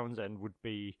Gregor Townsend would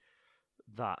be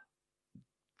that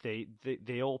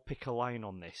they all pick a line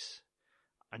on this,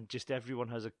 and just everyone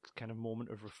has a kind of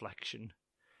moment of reflection,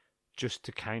 just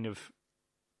to kind of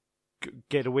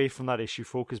get away from that issue,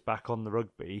 focus back on the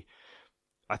rugby.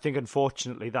 I think,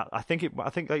 unfortunately, I think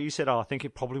like you said, I think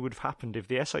it probably would have happened if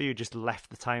the SRU just left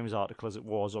the Times article as it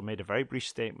was, or made a very brief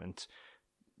statement.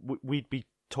 We'd be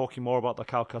talking more about the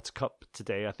Calcutta Cup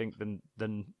today, I think,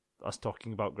 than us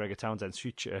talking about Gregor Townsend's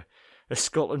future as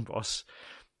Scotland boss.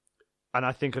 And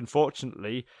I think,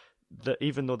 unfortunately, that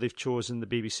even though they've chosen the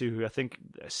BBC, who I think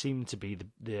seem to be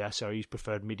the SRU's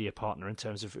preferred media partner in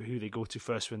terms of who they go to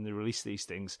first when they release these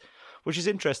things, which is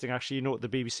interesting, actually. You know, the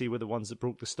BBC were the ones that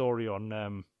broke the story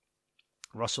on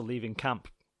Russell leaving camp,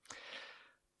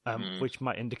 which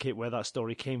might indicate where that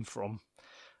story came from.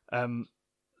 I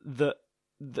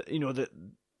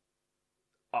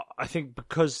think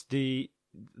because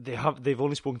they've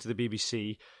only spoken to the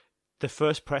BBC. The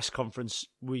first press conference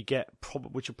we get,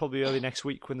 which will probably be early next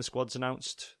week when the squad's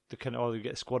announced, we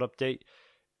get a squad update,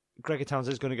 Gregor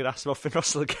Townsend is going to get asked about Finn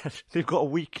Russell again. They've got a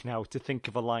week now to think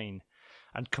of a line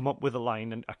and come up with a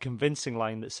line, and a convincing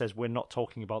line that says we're not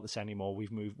talking about this anymore.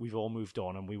 We've all moved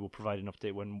on, and we will provide an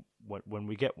update when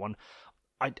we get one.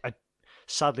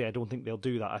 Sadly, I don't think they'll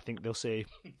do that. I think they'll say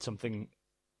something,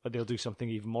 they'll do something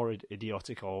even more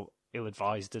idiotic or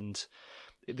ill-advised, and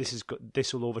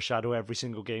this will overshadow every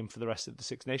single game for the rest of the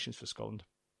Six Nations for Scotland.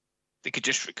 They could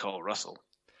just recall Russell.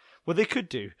 Well, they could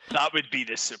do. That would be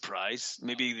the surprise.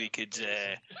 Maybe they could.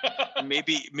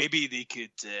 Maybe they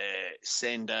could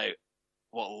send out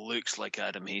what looks like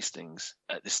Adam Hastings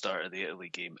at the start of the Italy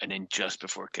game, and then just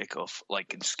before kickoff,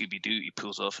 like in Scooby Doo, he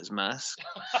pulls off his mask,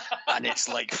 and it's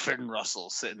like Finn Russell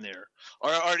sitting there,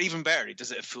 or even better, he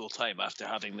does it at full time after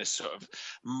having this sort of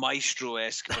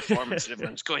maestro-esque performance, and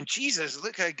everyone's going, "Jesus,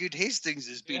 look how good Hastings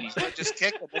has been! He's not just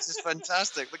kicking. This is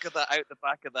fantastic. Look at that out the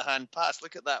back of the hand pass.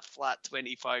 Look at that flat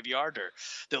 25-yarder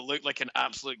that looked like an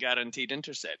absolute guaranteed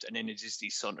intercept." And then he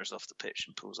saunters off the pitch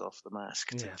and pulls off the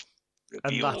mask. Yeah.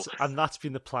 And that's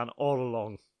been the plan all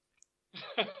along.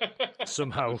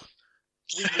 Somehow.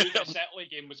 We knew the Italy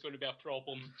game was going to be a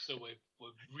problem, so we've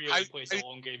really played a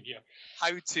long game here.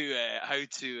 How to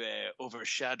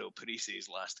overshadow Parise's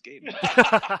last game. Ben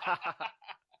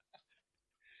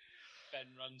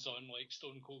runs on like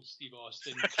Stone Cold Steve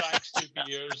Austin, cracks 2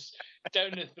 beers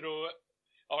down the throat,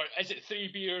 or is it 3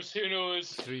 beers? Who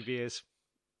knows? 3 beers.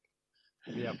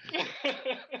 Yep.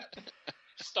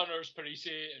 Stunners Parise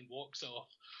and walks off.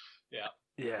 Yeah.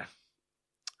 Yeah.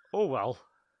 Oh well.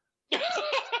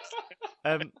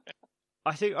 I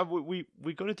think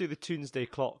we're going to do the Tuesday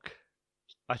clock.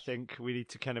 I think we need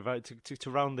to kind of to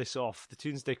round this off. The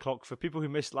Tuesday clock, for people who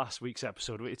missed last week's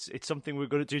episode, it's something we're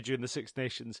going to do during the Six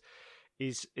Nations.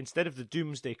 Is instead of the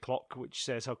Doomsday clock, which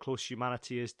says how close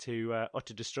humanity is to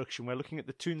utter destruction, we're looking at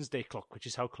the Tuesday clock, which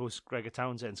is how close Gregor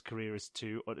Townsend's career is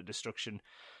to utter destruction.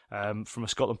 From a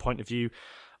Scotland point of view,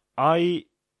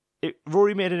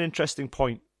 Rory made an interesting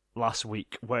point last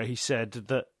week where he said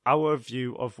that our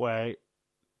view of where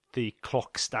the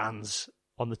clock stands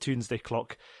on the Tuesday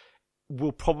clock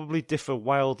will probably differ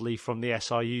wildly from the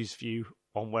SRU's view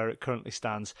on where it currently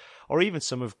stands, or even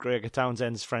some of Gregor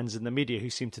Townsend's friends in the media who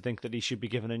seem to think that he should be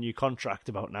given a new contract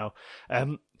about now.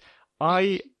 I'm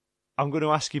going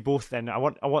to ask you both then. I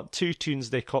want 2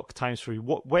 Tuesday clock times for you.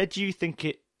 Where do you think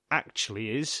it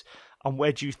actually is, and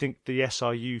where do you think the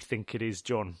SRU think it is,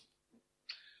 John?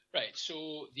 Right,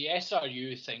 so the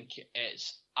SRU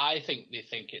I think they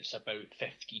think it's about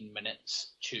 15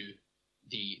 minutes to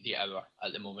the hour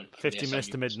at the moment. 15 minutes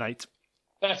to midnight.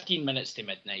 15 minutes to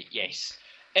midnight, yes.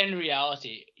 In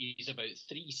reality, he's about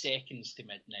 3 seconds to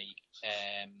midnight.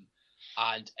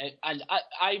 And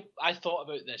I thought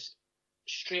about this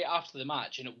straight after the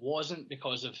match, and it wasn't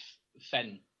because of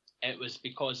Finn. It was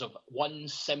because of one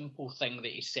simple thing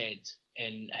that he said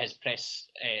in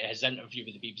his interview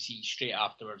with the BBC straight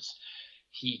afterwards.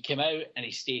 He came out and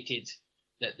he stated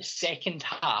that the second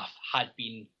half had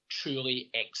been truly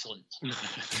excellent.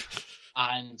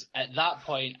 And at that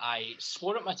point, I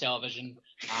swore at my television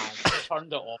and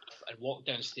turned it off and walked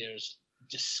downstairs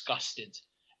disgusted.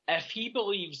 If he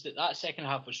believes that second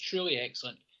half was truly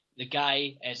excellent, the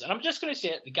guy is, and I'm just going to say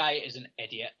it, the guy is an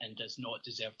idiot and does not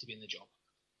deserve to be in the job.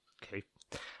 Okay.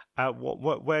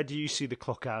 Where do you see the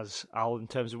clock as, Al, in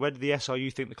terms of where do the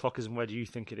SRU think the clock is and where do you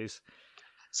think it is?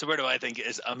 So where do I think it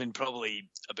is? I mean, probably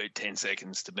about 10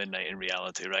 seconds to midnight in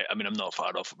reality, right? I mean, I'm not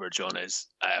far off of where John is.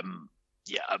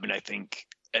 Yeah, I mean, I think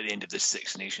at the end of the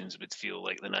Six Nations would feel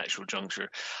like the natural juncture.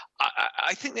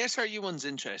 I think the SRU one's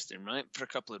interesting, right, for a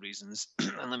couple of reasons.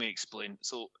 And let me explain.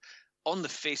 So on the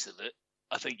face of it,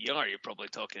 I think you are. You're probably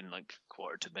talking like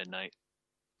 11:45,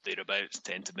 thereabouts,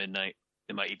 10 to midnight.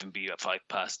 It might even be at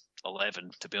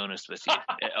 11:05, to be honest with you,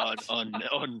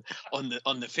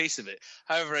 on the face of it.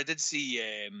 However, I did see.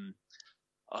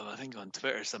 I think on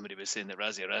Twitter somebody was saying that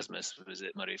Razzie Erasmus was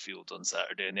at Murrayfield on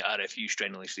Saturday, and the RFU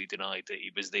strenuously denied that he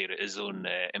was there at his own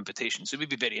invitation. So it would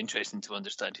be very interesting to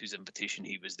understand whose invitation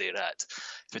he was there at.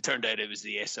 If it turned out it was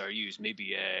the SRU's,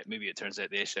 maybe it turns out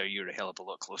the SRU are a hell of a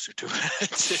lot closer to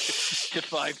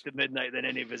 5 to midnight than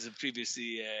any of us have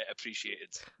previously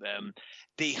appreciated.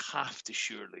 They have to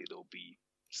surely, though, be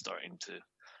starting to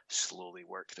slowly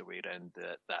work their way around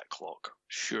that clock.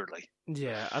 Surely.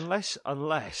 Yeah, unless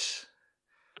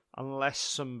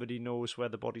somebody knows where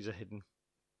the bodies are hidden.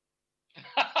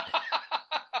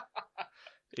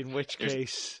 In which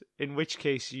case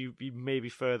you may be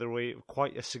further away,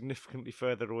 quite a significantly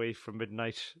further away from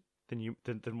midnight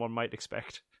than one might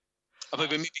expect. I mean,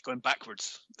 we may be going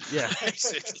backwards. Yeah,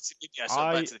 it's maybe a sort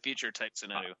of Back to the Future type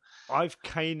scenario. I've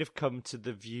kind of come to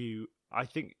the view. I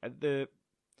think the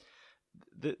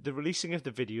releasing of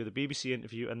the video, the BBC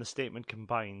interview, and the statement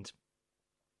combined,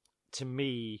 to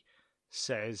me,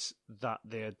 says that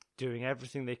they're doing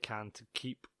everything they can to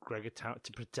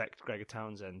protect Gregor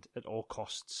Townsend at all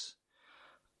costs,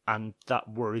 and that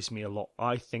worries me a lot.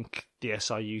 I think the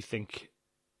SRU think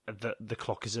that the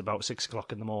clock is about 6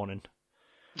 o'clock in the morning,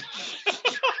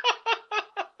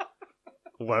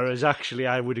 whereas actually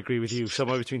I would agree with you.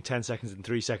 Somewhere between 10 seconds and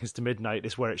 3 seconds to midnight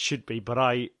is where it should be. But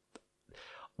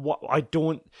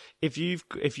if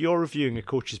you're reviewing a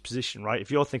coach's position, right, if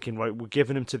you're thinking, right, we're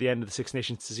giving him to the end of the Six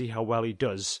Nations to see how well he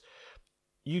does,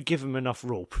 you give him enough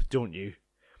rope, don't you?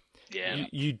 Yeah.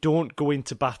 You don't go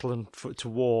into battle and to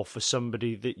war for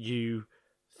somebody that you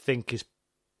think is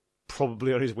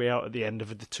probably on his way out at the end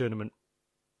of the tournament.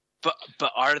 But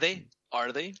are they?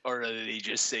 Are they? Or are they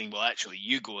just saying, well, actually,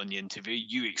 you go in the interview,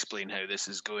 you explain how this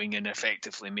is going, and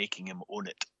effectively making him own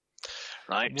it?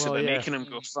 Right, well, so by making him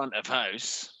go front of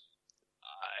house,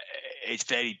 it's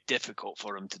very difficult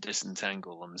for him to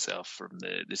disentangle himself from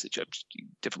the situation.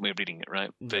 Different way of reading it,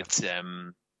 right? Yeah. But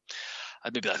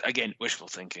maybe that's, again, wishful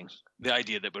thinking. The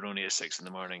idea that we're only at 6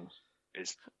 a.m.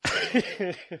 is.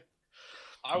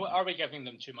 Are we giving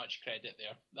them too much credit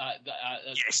there?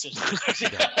 Yes.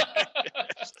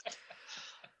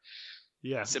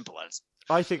 Yeah. Simple as.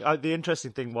 I think the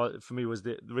interesting thing for me was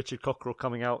that Richard Cockerell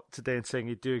coming out today and saying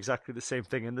he'd do exactly the same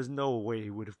thing, and there's no way he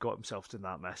would have got himself in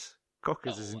that mess.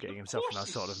 Cockers isn't getting himself in that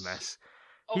sort of mess.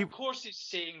 Of course he's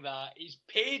saying that. He's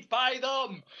paid by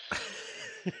them.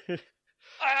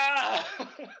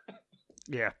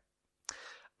 Yeah.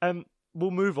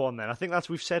 We'll move on then. I think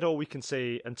we've said all we can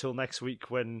say until next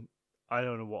week, when I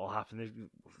don't know what will happen.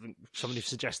 Somebody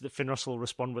suggested that Finn Russell will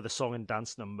respond with a song and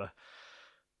dance number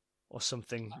or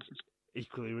something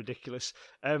equally ridiculous.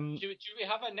 Do we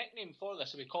have a nickname for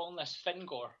this? Are we calling this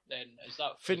Fingor then?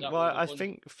 I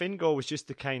think Fingor was just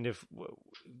the kind of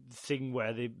thing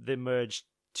where they merged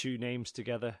two names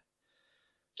together.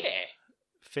 Yeah.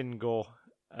 Fingor.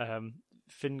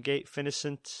 Fingate,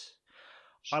 Finnocent.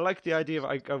 I like the idea of,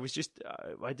 I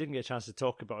didn't get a chance to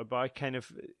talk about it, but I kind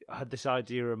of had this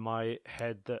idea in my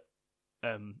head that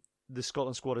the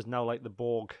Scotland squad is now like the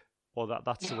Borg, or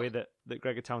that's the way that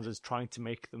Gregor Townsend's trying to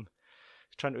make them.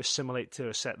 He's trying to assimilate to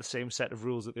the same set of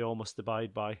rules that they all must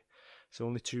abide by. So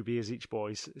only 2 beers each,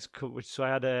 boys. It's cool. So I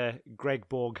had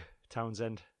Gregborg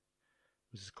Townsend.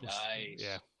 Nice.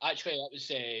 Yeah. Actually, that was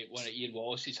one of Ian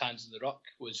Wallace's hands in the ruck,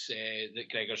 was that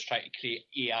Gregor's trying to create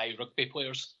AI rugby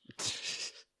players.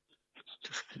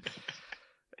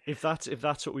 If that's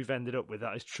what we've ended up with,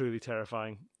 that is truly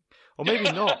terrifying. Or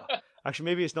maybe not. Actually,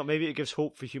 maybe it's not. Maybe it gives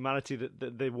hope for humanity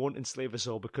that they won't enslave us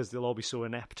all because they'll all be so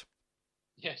inept.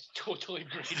 Yes, totally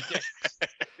great.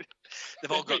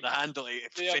 They've all got the handle.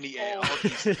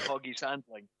 Hoggy's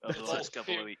handling over the last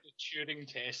couple of weeks. The Turing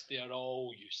test, they are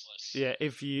all useless. Yeah,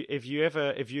 if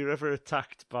you're ever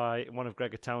attacked by one of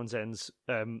Gregor Townsend's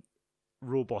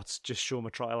robots, just show them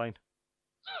a try line.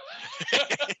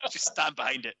 Just stand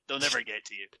behind it. They'll never get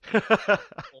to you.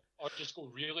 or just go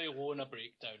really low in a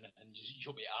breakdown, and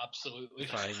you'll be absolutely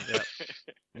fine. Yeah.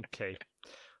 Okay.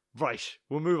 Right,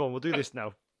 we'll move on. We'll do this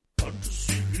now.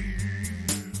 Fantasy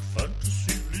League,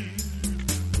 Fantasy League.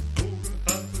 Go to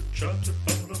have a chat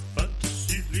about a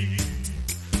Fantasy League,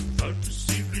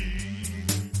 Fantasy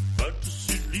League,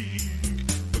 Fantasy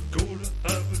League. We're going to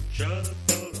have a chat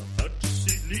about a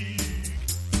Fantasy League.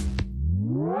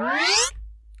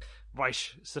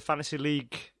 Right, it's the Fantasy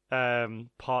League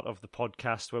part of the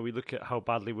podcast where we look at how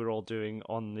badly we're all doing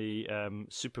on the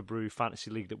Super Brew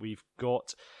Fantasy League that we've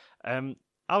got. Al,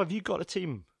 have you got a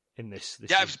team in this yeah,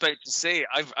 year? I was about to say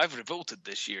I've revolted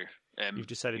this year. You've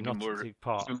decided even not more, to take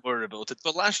part. even more revolted.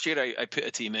 But last year I put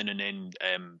a team in and then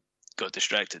got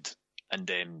distracted,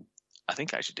 and I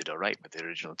think I actually did all right with the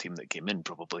original team that came in,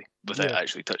 probably without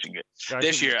actually touching it.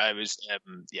 This year I was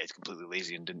completely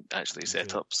lazy and didn't actually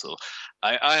set up. So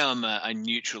I am a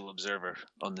neutral observer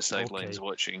on the sidelines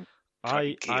watching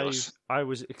chaos. I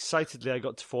was excitedly. I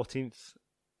got to 14th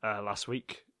last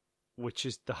week, which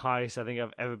is the highest I think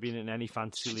I've ever been in any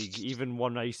fantasy league, even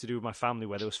one I used to do with my family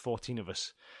where there was 14 of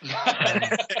us.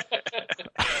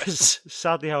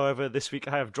 Sadly, however, this week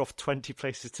I have dropped 20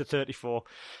 places to 34,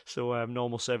 so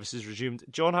normal services resumed.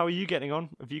 John, how are you getting on?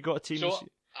 Have you got a team? So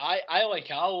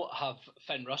I'll have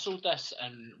Finn Russell this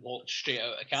and walked straight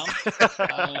out of camp.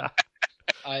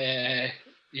 I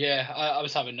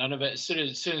was having none of it. As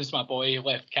soon as my boy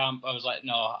left camp, I was like,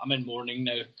 no, I'm in mourning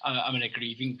now. I'm in a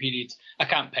grieving period. I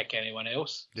can't pick anyone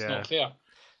else. It's not fair.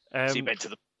 So you went to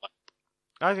the...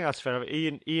 I think that's fair.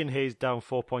 Ian Hayes down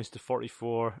 4 points to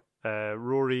 44.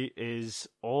 Rory is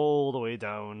all the way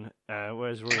down.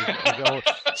 Where's Rory?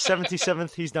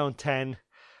 77th, he's down 10.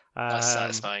 That's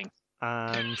satisfying.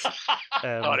 And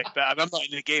sorry, but I'm not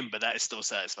in the game, but that is still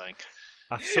satisfying.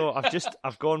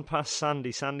 I've gone past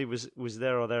Sandy. Sandy was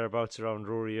there or thereabouts around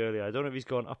Rory earlier. I don't know if he's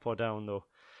gone up or down though.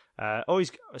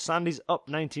 Sandy's up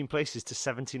 19 places to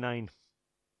 79.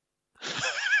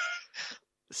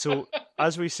 So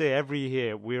as we say every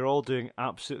year, we're all doing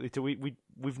absolutely.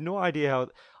 We've no idea how.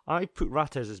 I put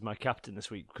Rattez as my captain this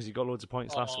week because he got loads of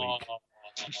points last week.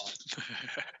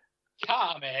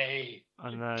 Kame.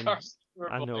 And then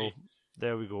I know.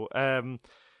 There we go.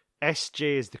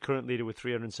 SJ is the current leader with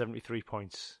 373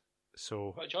 points.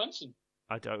 So what, Johnson?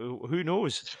 I don't. Who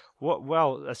knows? What?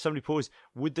 Well, as somebody posed,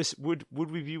 would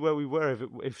we be where we were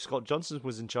if Scott Johnson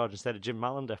was in charge instead of Jim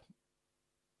Malander?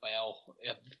 Well,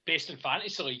 based in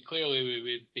fantasy league, clearly we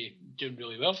would be doing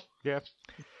really well. Yeah.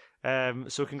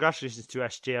 So congratulations to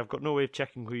SJ. I've got no way of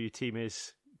checking who your team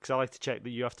is because I like to check that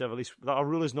you have to have at least. Our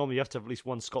rule is normally you have to have at least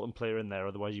one Scotland player in there,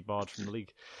 otherwise you're barred from the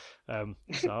league. So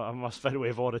I must find a way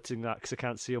of auditing that because I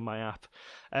can't see on my app.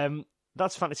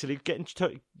 That's Fantasy League.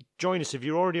 Join us if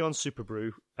you're already on Super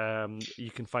Brew.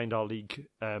 You can find our league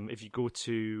if you go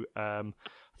to. I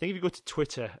think if you go to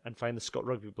Twitter and find the Scott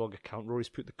Rugby blog account, Rory's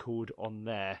put the code on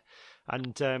there,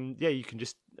 and you can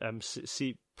just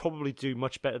probably do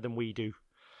much better than we do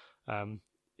in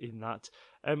that.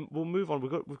 We'll move on.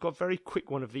 We've got a very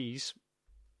quick one of these.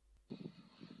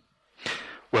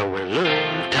 Well, we're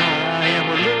looked high and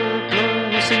we're looked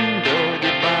low, sing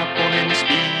Dougie Bop on in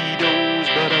speedos,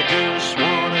 but I just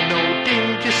wanna know,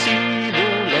 did you see the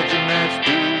legend that's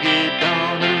Dougie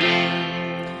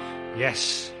Donnelly?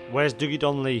 Yes. Where's Dougie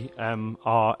Donnelly?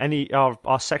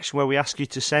 Our section where we ask you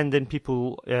to send in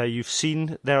people you've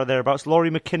seen there or thereabouts. Laurie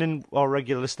McKinnon, our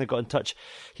regular listener, got in touch.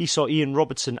 He saw Ian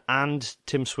Robertson and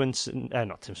Tim Swinson.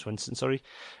 Not Tim Swinson, sorry.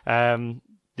 The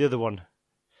other one,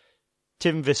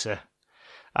 Tim Visser.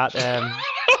 I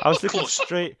was looking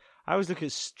straight. I was looking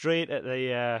straight at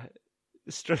the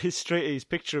straight at his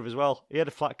picture of as well. He had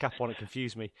a flat cap on. It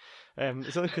confused me.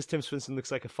 It's only because Tim Swinson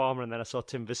looks like a farmer, and then I saw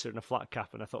Tim Visser in a flat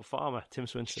cap, and I thought farmer Tim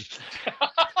Swinson.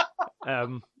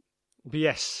 But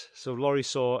yes, so Laurie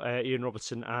saw Ian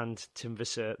Robertson and Tim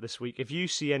Visser this week. If you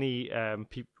see any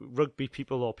rugby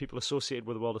people or people associated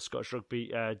with the world of Scottish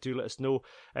rugby, do let us know.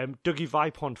 Dougie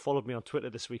Vipond followed me on Twitter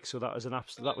this week, so that was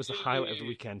the highlight of the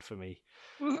weekend for me.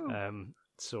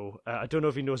 So I don't know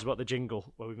if he knows about the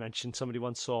jingle where we mentioned somebody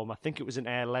once saw him. I think it was in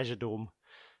Air Leisure Dome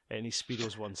in his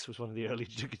Speedos once. It was one of the early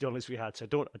Dougie Donnellys we had. So I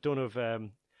don't know if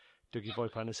Dougie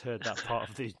Vipond has heard that part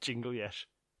of the jingle yet.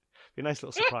 Be a nice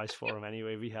little surprise for him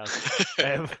anyway if he has.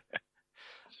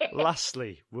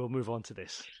 Lastly, we'll move on to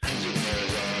this.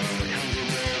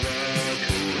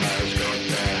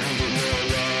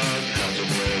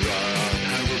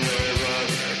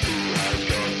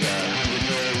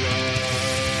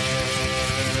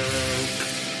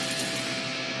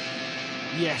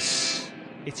 Yes,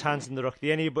 it's Hands in the Ruck,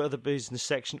 the Any But Other Business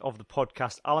section of the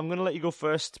podcast. Al, I'm going to let you go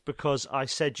first because I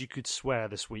said you could swear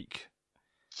this week.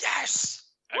 Yes!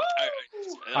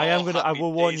 I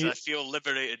will warn you. I feel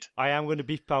liberated. I am going to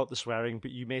beep out the swearing,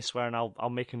 but you may swear, and I'll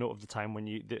make a note of the time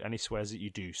when any swears that you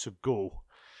do. So go.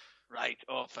 Right.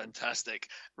 Oh, fantastic.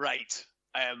 Right.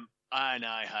 And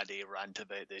I had a rant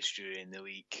about this during the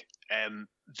week.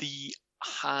 The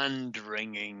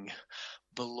hand-wringing,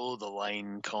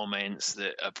 below-the-line comments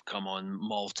that have come on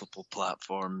multiple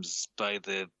platforms by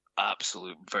the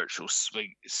absolute virtual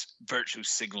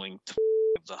signalling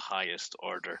of the highest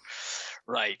order.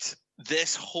 Right.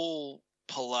 This whole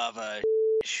palaver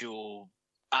show,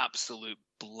 absolute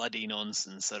bloody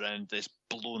nonsense around this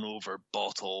blown over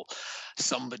bottle.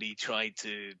 Somebody tried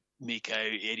to make out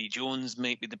Eddie Jones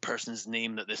might be the person's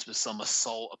name, that this was some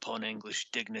assault upon English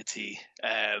dignity.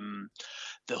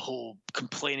 The whole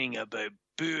complaining about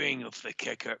booing of the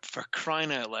kicker, for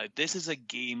crying out loud. This is a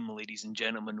game, ladies and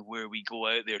gentlemen, where we go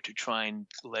out there to try and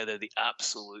leather the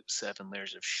absolute 7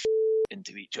 layers of shit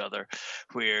into each other,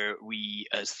 where we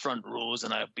as front rows,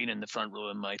 and I've been in the front row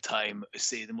in my time,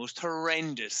 say the most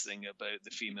horrendous thing about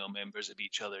the female members of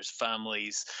each other's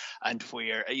families, and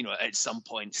where, at some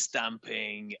point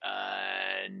stamping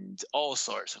and all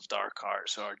sorts of dark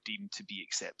arts are deemed to be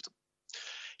acceptable.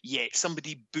 Yet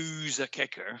somebody boos a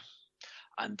kicker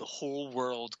and the whole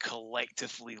world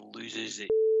collectively loses it.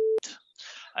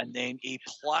 And then a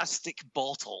plastic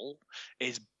bottle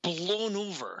is blown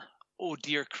over. Oh,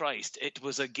 dear Christ, it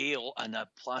was a gale and a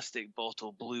plastic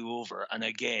bottle blew over. And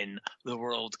again, the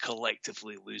world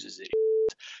collectively loses it.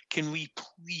 Can we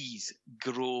please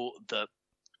grow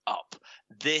up?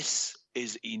 This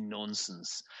is a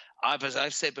nonsense. As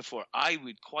I've said before, I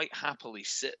would quite happily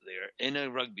sit there in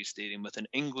a rugby stadium with an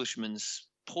Englishman's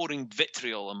pouring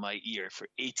vitriol in my ear for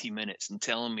 80 minutes and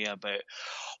telling me about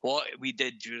what we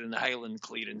did during the Highland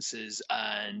clearances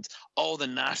and all the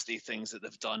nasty things that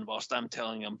they've done, whilst I'm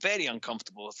telling them very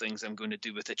uncomfortable things I'm going to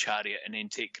do with the chariot, and then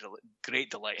take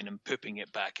great delight in them pooping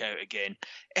it back out again.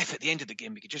 If at the end of the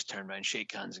game we could just turn around,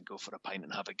 shake hands and go for a pint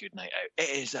and have a good night out.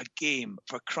 It is a game,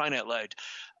 for crying out loud.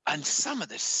 And some of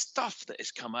the stuff that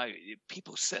has come out,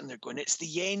 people sitting there going, it's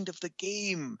the end of the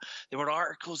game. There were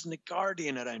articles in The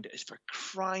Guardian around it. It's for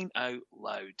crying out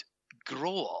loud.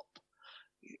 Grow up.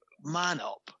 Man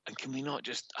up. And can we not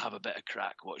just have a bit of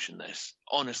crack watching this?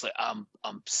 Honestly, I'm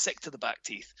sick to the back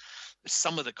teeth with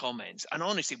some of the comments. And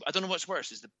honestly, I don't know what's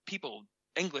worse, is the people,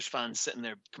 English fans sitting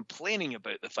there complaining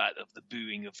about the fact of the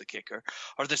booing of the kicker,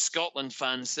 or the Scotland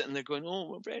fans sitting there going, "Oh,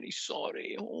 we're very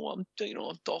sorry. Oh, I've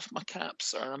doffed my cap,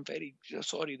 sir. I'm very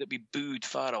sorry that we booed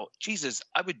Farrell." Jesus,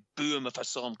 I would boo him if I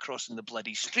saw him crossing the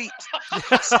bloody street. I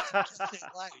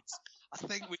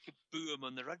think we could boo him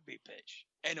on the rugby pitch.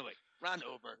 Anyway, ran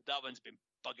over. That one's been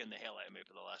bugging the hell out of me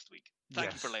for the last week.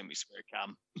 Thank you for letting me swear,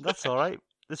 Cam. That's all right.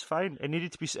 That's fine. It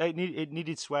needed to be. It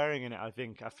needed swearing in it. I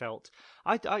think. I felt.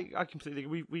 I completely.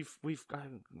 We've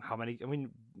how many? I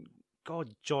mean,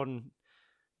 God, John,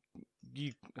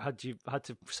 you had to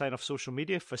sign off social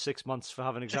media for 6 months for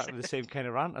having exactly the same kind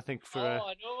of rant. I think for.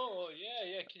 I know.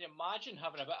 Yeah. Can you imagine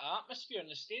having a bit of atmosphere in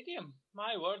the stadium?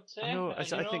 My word. I know. I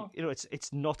think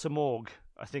it's not a morgue.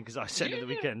 I think, as I said at the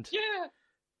weekend.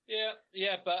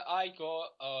 Yeah, but I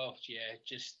got,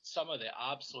 just some of the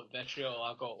absolute vitriol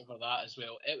I got over that as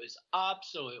well. It was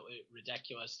absolutely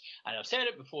ridiculous. And I've said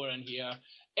it before in here,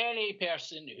 any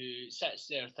person who sits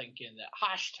there thinking that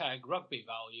hashtag rugby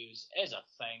values is a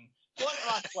thing, go onto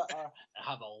my Twitter and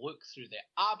have a look through the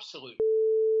absolute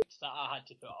that I had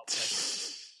to put up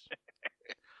with.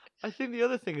 I think the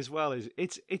other thing as well is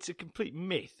it's a complete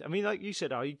myth. I mean, like you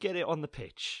said, you get it on the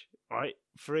pitch, right,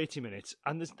 for 80 minutes,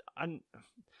 and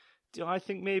I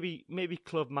think maybe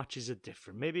club matches are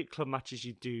different. Maybe at club matches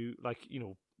you do, like,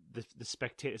 the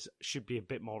spectators should be a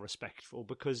bit more respectful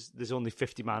because there's only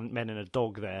 50 men and a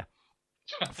dog there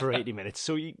for 80 minutes.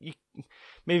 So you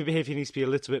maybe behaviour needs to be a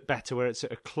little bit better where it's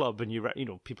at a club and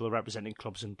people are representing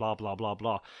clubs and blah blah blah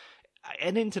blah.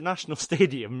 An international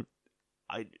stadium,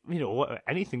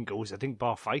 anything goes. I think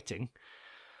bar fighting.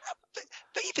 But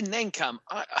even then, Cam,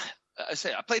 I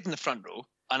played in the front row.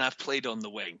 And I've played on the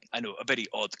wing. I know, a very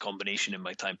odd combination in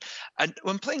my time. And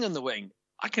when playing on the wing,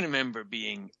 I can remember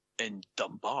being in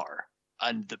Dunbar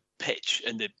and the pitch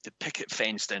and the picket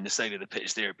fence down the side of the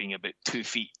pitch there being about 2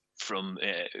 feet from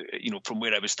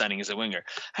where I was standing as a winger,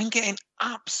 and getting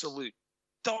absolute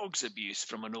dog's abuse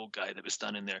from an old guy that was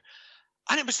standing there.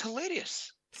 And it was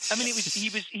hilarious. I mean,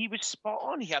 he was spot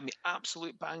on. He had me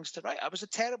absolute bangs to right. I was a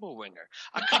terrible winger.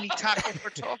 I couldn't tackle for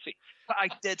toffee, but I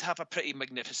did have a pretty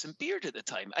magnificent beard at the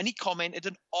time. And he commented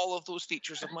on all of those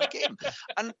features of my game.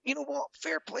 And you know what?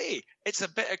 Fair play. It's a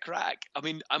bit of crack. I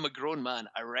mean, I'm a grown man.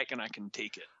 I reckon I can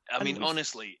take it. I mean,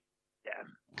 honestly,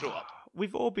 grow up.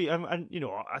 We've all been, and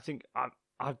I think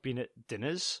I've been at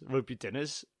dinners, rugby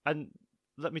dinners, and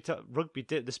let me tell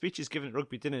you, the speeches given at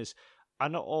rugby dinners are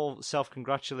not all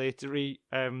self-congratulatory,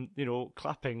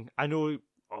 clapping. I know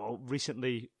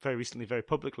very recently, very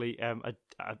publicly, and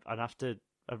after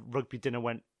a rugby dinner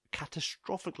went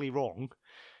catastrophically wrong,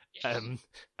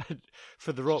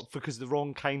 because the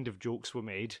wrong kind of jokes were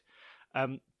made.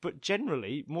 But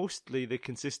generally, mostly they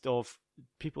consist of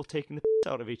people taking the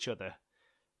piss out of each other,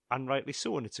 and rightly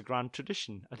so, and it's a grand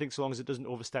tradition. I think so long as it doesn't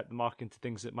overstep the mark into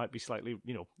things that might be slightly,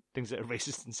 things that are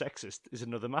racist and sexist is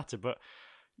another matter. But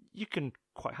you can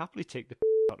quite happily take the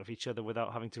out of each other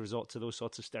without having to resort to those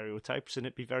sorts of stereotypes, and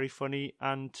it'd be very funny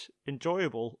and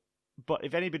enjoyable. But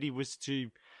if anybody was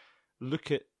to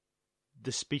look at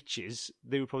the speeches,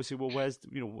 they would probably say, "Well,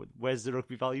 where's the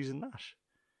rugby values in that?"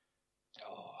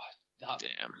 Oh,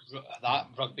 that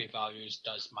rugby values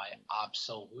does my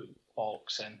absolute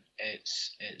box, and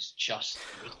it's just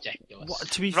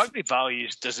ridiculous. Rugby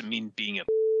values doesn't mean being a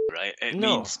right. It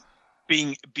means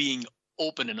being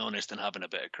open and honest and having a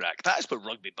bit of crack. That's what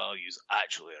rugby values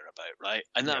actually are about, right?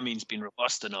 And that means being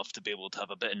robust enough to be able to have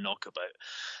a bit of knockabout.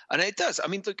 And it does. I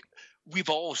mean, look,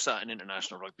 we've all sat in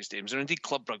international rugby stadiums, or indeed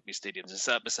club rugby stadiums, and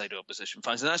sat beside opposition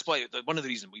fans. And that's why one of the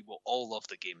reasons we will all love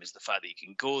the game is the fact that you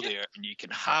can go there and you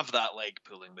can have that leg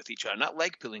pulling with each other. And that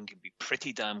leg pulling can be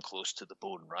pretty damn close to the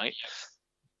bone, right?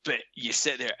 But you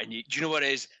sit there and do you know what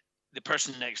it is? The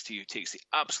person next to you takes the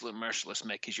absolute merciless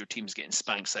mick as your team's getting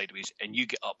spanked sideways, and you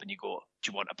get up and you go, "Do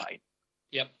you want a pint?"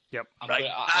 Yep. Right.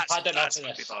 I've had enough of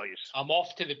rugby this. values. I'm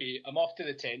off to the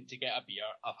tent to get a beer.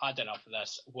 I've had enough of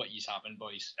this. What he's having,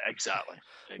 boys? Exactly.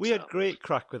 We had great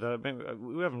crack with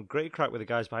we were having great crack with the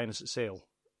guys behind us at Sale,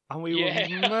 and we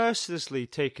were mercilessly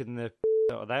taking the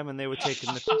out of them, and they were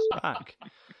taking the back.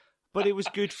 But it was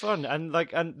good fun, and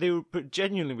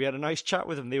genuinely, we had a nice chat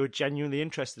with them. They were genuinely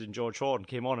interested in George Horn.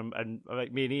 Came on, and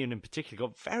like me and Ian in particular,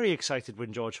 got very excited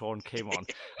when George Horn came on,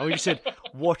 and we said,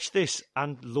 "Watch this,"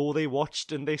 and lo, they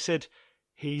watched, and they said,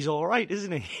 "He's all right,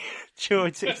 isn't he?"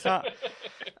 It's that.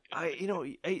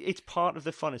 It's part of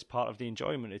the fun. It's part of the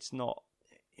enjoyment. It's not.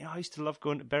 I used to love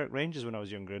going to Berwick Rangers when I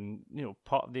was younger, and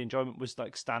part of the enjoyment was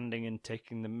like standing and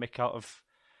taking the mick out of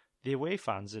the away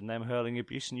fans and them hurling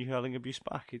abuse and you hurling abuse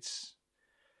back. It's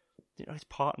it's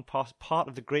part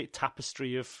of the great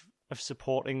tapestry of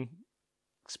supporting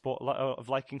sport, of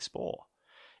liking sport.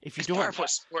 If you it's don't, part of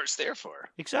what sport's there for.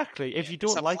 Exactly. If you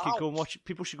don't like it, go and watch.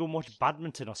 People should go and watch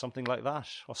badminton or something like that,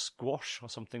 or squash or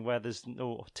something where there's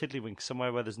no tiddlywinks.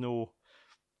 Somewhere where there's no,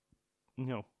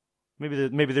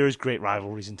 maybe there is great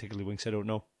rivalries in tiddlywinks. I don't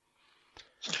know.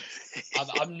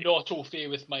 I'm not au fait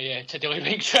with my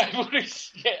tiddlywinks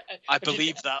rivalries. I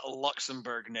believe that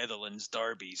Luxembourg-Netherlands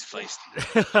derby's feisty.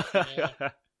 Yeah,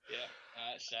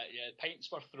 that's it. Yeah,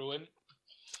 pints were thrown.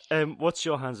 What's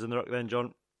your hands in the ruck then,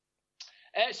 John?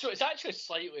 So it's actually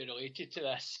slightly related to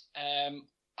this.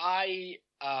 I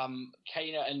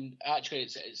kind of, and actually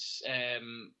it's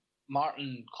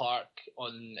Martin Clark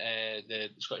on the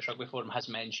Scottish Rugby Forum has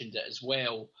mentioned it as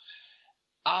well.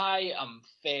 I am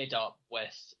fed up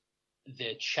with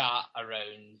the chat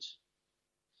around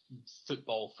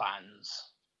football fans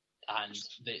and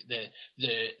the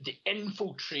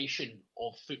infiltration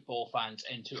of football fans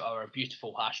into our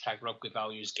beautiful #rugby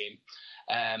values game.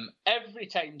 Every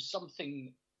time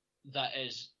something that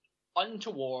is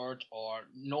untoward or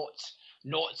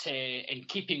not in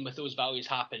keeping with those values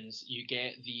happens, you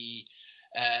get the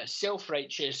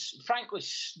self-righteous, frankly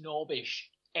snobbish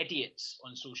idiots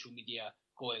on social media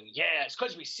going, "Yeah, it's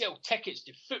because we sell tickets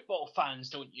to football fans,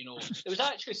 don't you know?" There was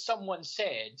actually someone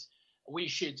said we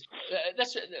should,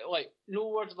 no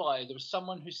word of a lie, there was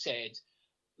someone who said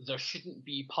there shouldn't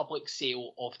be public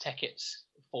sale of tickets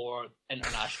for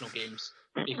international games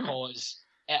because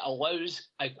it allows,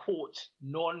 I quote,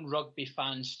 non-rugby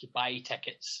fans to buy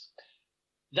tickets.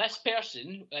 This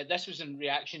person, this was in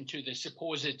reaction to the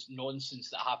supposed nonsense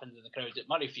that happened in the crowd at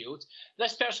Murrayfield.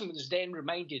 This person was then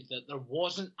reminded that there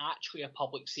wasn't actually a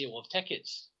public sale of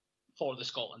tickets for the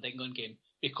Scotland-England game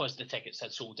because the tickets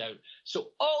had sold out.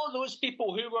 So all of those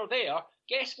people who were there,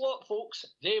 guess what, folks?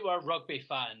 They were rugby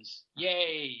fans.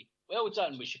 Yay! Well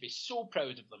done. We should be so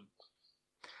proud of them.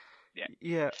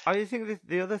 Yeah. I think that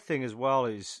the other thing as well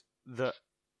is that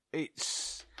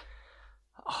it's...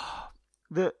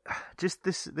 just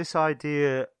this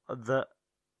idea that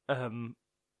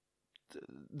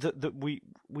that we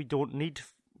don't need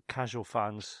casual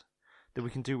fans, that we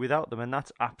can do without them, and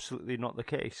that's absolutely not the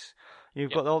case.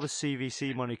 You've got all the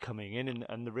CVC money coming in,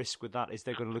 and the risk with that is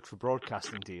they're going to look for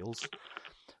broadcasting deals.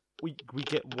 We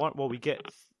get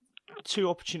two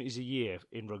opportunities a year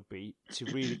in rugby to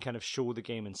really kind of show the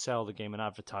game and sell the game and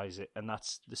advertise it, and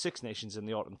that's the Six Nations and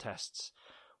the autumn tests.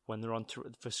 When they're on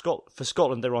for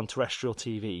Scotland, they're on terrestrial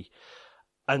TV,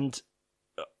 and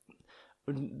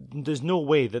there's no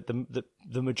way that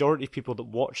the majority of people that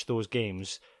watch those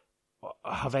games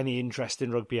have any interest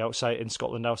in rugby in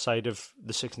Scotland outside of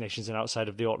the Six Nations and outside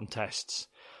of the autumn tests.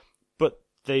 But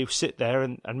they sit there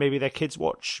and maybe their kids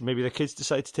watch. Maybe their kids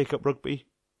decide to take up rugby.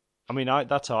 I mean,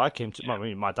 that's how I came to. I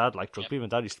mean, my dad liked rugby. My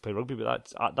dad used to play rugby,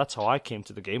 but that's how I came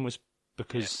to the game, was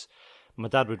because my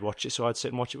dad would watch it, so I'd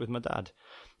sit and watch it with my dad.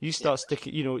 You start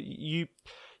sticking, you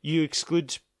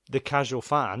exclude the casual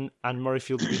fan, and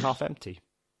Murrayfield would be half empty.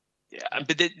 Yeah,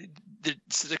 but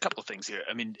there's a couple of things here.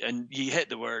 I mean, and you hit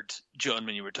the word, John,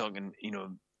 when you were talking,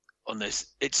 on this.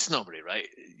 It's snobbery, right?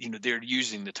 They're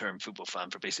using the term football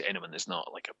fan for basically anyone that's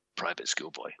not like a private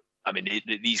schoolboy. I mean,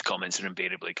 these comments are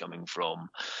invariably coming from,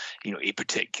 a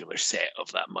particular set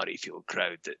of that Murrayfield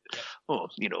crowd that,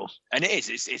 and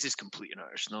it's just complete and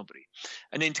utter snobbery.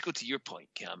 And then to go to your point,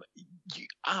 Cam, you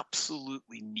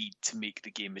absolutely need to make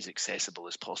the game as accessible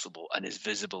as possible and as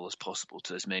visible as possible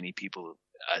to as many people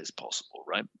as possible,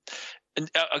 right? And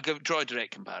I'll draw a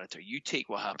direct comparator. You take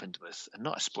what happened with, and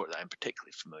not a sport that I'm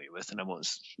particularly familiar with, and I won't,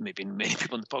 maybe many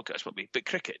people on the podcast won't be, but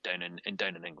cricket down in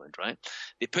England, right?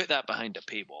 They put that behind a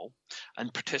paywall,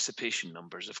 and participation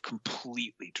numbers have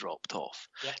completely dropped off.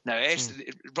 Yeah. Now,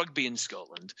 rugby in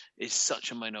Scotland is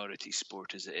such a minority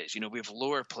sport as it is. We have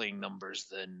lower playing numbers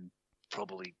than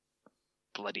probably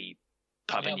bloody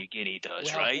Papua New Guinea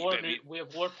does, right? We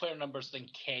have lower player numbers than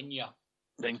Kenya.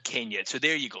 So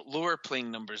there you go, lower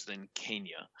playing numbers than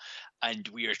Kenya, and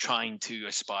we are trying to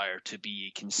aspire to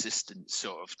be a consistent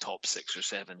sort of top 6 or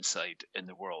 7 side in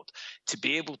the world. To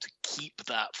be able to keep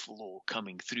that flow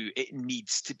coming through, it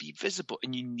needs to be visible,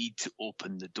 and you need to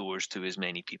open the doors to as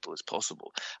many people as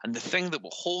possible. And the thing that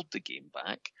will hold the game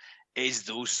back is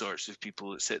those sorts of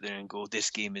people that sit there and go, this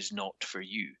game is not for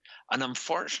you. And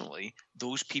unfortunately,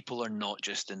 those people are not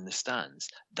just in the stands.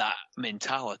 That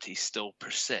mentality still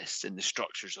persists in the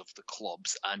structures of the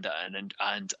clubs and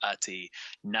at a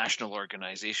national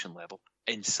organisation level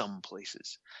in some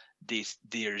places.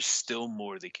 There's still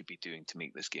more they could be doing to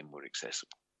make this game more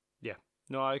accessible. Yeah.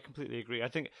 No, I completely agree. I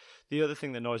think the other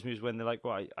thing that annoys me is when they're like,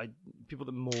 well, people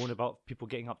that moan about people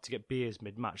getting up to get beers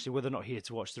mid-match. Well, they're not here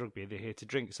to watch the rugby, they're here to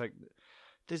drink. It's like,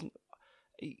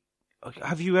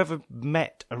 have you ever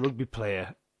met a rugby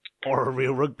player or a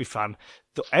real rugby fan?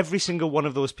 Every single one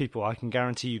of those people, I can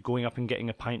guarantee you, going up and getting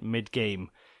a pint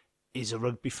mid-game is a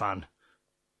rugby fan.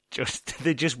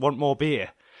 They just want more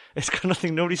beer. It's got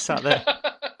nothing, nobody sat there.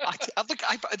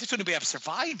 I just want to have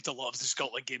survived a lot of the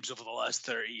Scotland games over the last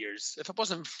 30 years. If it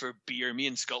wasn't for beer, me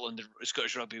and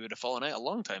Scottish rugby would have fallen out a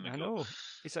long time ago. I know.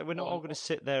 It's like we're not all going to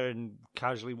sit there and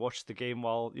casually watch the game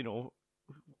while,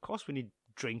 of course we need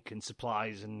drink and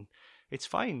supplies, and it's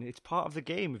fine. It's part of the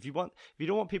game. If you don't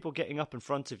want people getting up in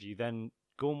front of you, then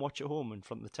go and watch at home in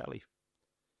front of the telly.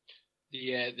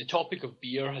 The topic of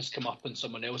beer has come up in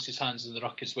someone else's Hands in the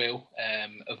Ruck as well.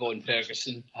 Yvonne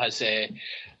Ferguson has.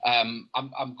 I'm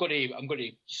going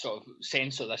to sort of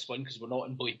censor this one because we're not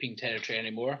in bleeping territory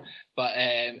anymore. But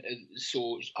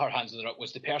so her Hands in the Ruck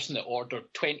was the person that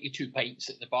ordered 22 pints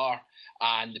at the bar,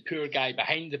 and the poor guy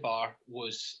behind the bar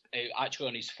was actually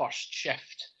on his first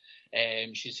shift.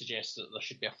 She suggests that there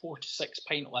should be a 4 to 6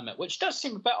 pint limit, which does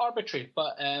seem a bit arbitrary.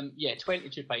 But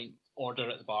 22 pint order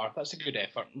at the bar, that's a good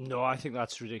effort. No, I think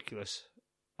that's ridiculous.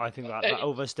 I think that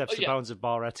oversteps the bounds of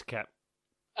bar etiquette.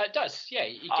 It does, yeah.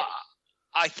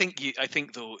 I think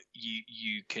though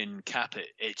you can cap it.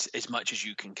 It's as much as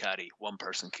you can carry. One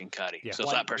person can carry. Yeah. So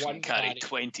if that person can carry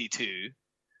 22,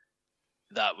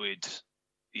 that would,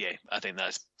 I think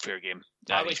that's fair game.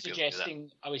 I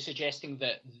was suggesting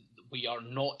that we are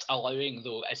not allowing,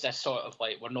 though, is this sort of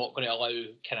like we're not going to allow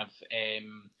kind of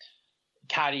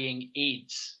carrying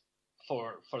aids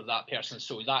for that person.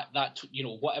 So that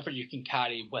whatever you can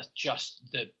carry with just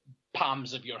the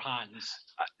palms of your hands.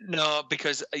 No,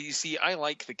 because you see, I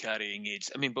like the carrying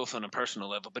aids. I mean, both on a personal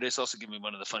level, but it's also given me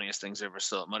one of the funniest things I ever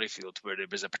saw at Murrayfield, where there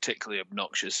was a particularly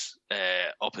obnoxious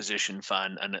opposition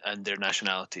fan, and their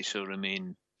nationality shall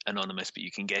remain anonymous, but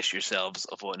you can guess yourselves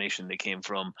of what nation they came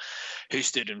from, who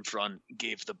stood in front,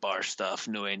 gave the bar staff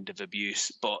no end of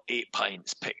abuse, bought 8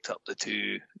 pints, picked up the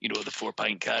 2, the 4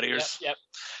 pint carriers,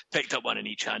 picked up one in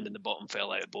each hand, and the bottom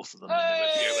fell out of both of them, and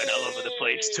the beer went all over the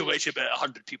place, to which about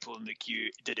 100 people in the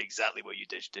queue did exactly what you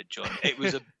did, John. It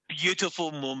was a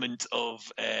beautiful moment of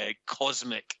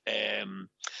cosmic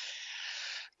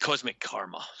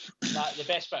karma. The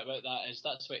best bit about that is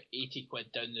that's about 80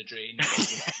 quid down the drain.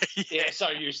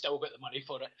 Sorry, you still got the money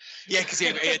for it. Yeah, because he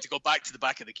had to go back to the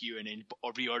back of the queue and then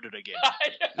reorder again.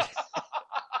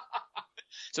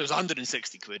 So it was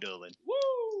 160 quid all in.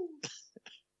 Woo!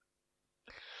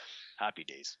 Happy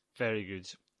days. Very good.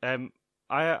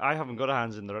 I haven't got a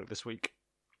Hands in the Ruck this week,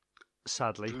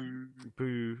 sadly.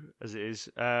 Boo, as it is.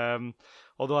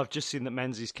 Although I've just seen that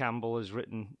Menzies Campbell has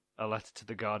written a letter to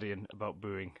the Guardian about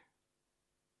booing,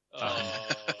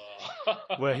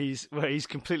 where he's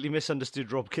completely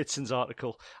misunderstood Rob Kitson's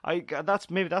article. That's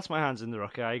my Hands in the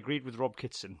Ruck. I agreed with Rob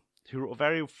Kitson, who wrote a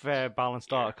very fair,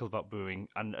 balanced article about booing,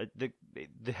 and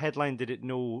the headline did it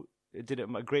no it did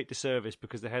him a great disservice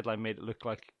because the headline made it look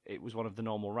like it was one of the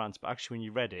normal rants. But actually, when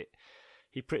you read it,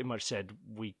 he pretty much said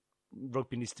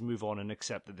rugby needs to move on and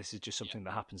accept that this is just something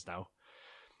that happens now.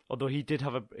 Although he did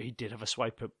have a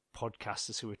swipe at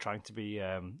podcasters who were trying to be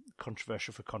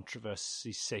controversial for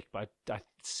controversy's sake. But I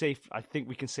think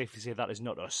we can safely say that is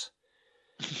not us.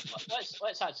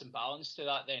 Let's add some balance to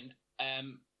that then.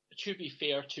 To be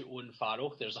fair to Owen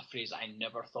Farrell, there's a phrase I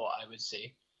never thought I would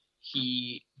say.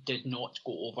 He did not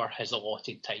go over his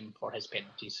allotted time for his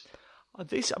penalties.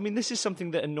 This is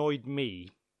something that annoyed me.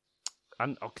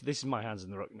 And this is my hands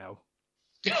in the ruck now.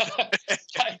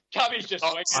 Cammy's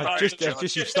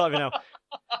just you've started now.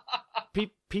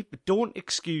 People don't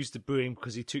excuse the booing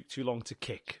because he took too long to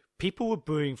kick. People were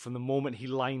booing from the moment he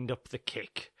lined up the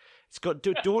kick.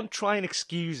 Don't try and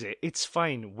excuse it. It's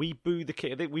fine. We boo the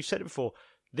kicker. We've said it before.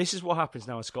 This is what happens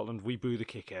now in Scotland. We boo the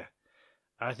kicker.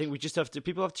 I think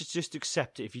people have to just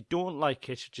accept it. If you don't like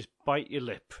it, just bite your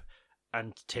lip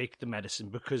and take the medicine,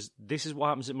 because this is what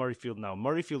happens at Murrayfield now.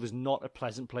 Murrayfield is not a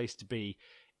pleasant place to be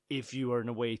if you are an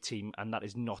away team, and that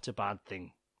is not a bad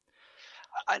thing.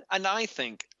 And I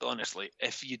think, honestly,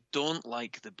 if you don't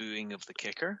like the booing of the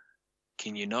kicker,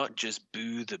 can you not just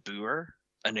boo the booer?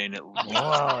 And then it will be...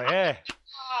 Oh, yeah.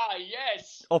 Ah,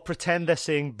 yes. Or pretend they're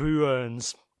saying boo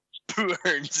earns. Boo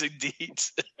earns, indeed.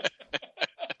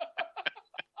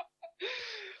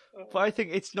 But I think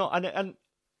it's not... And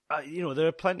there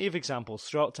are plenty of examples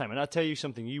throughout time. And I'll tell you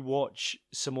something. You watch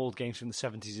some old games from the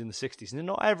 70s and the 60s, and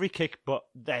not every kick, but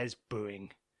there's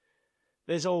booing.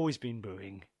 There's always been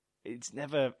booing. It's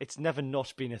never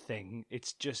not been a thing.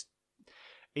 It's just...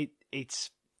 It's...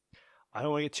 I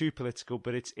don't want to get too political,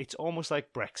 but it's almost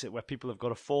like Brexit, where people have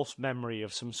got a false memory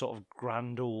of some sort of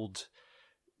grand old,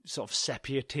 sort of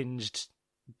sepia-tinged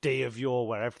day of yore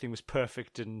where everything was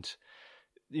perfect and,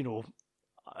 kind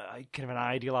of an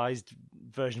idealised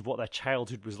version of what their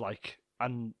childhood was like,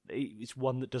 and it's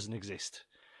one that doesn't exist.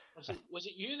 Was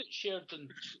it you that shared on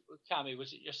Cammy?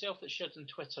 Was it yourself that shared on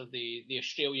Twitter the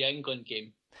Australia-England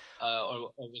game, or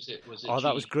was it? Oh,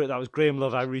 that was great. That was Graham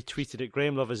Love. I retweeted it.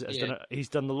 Graham Love has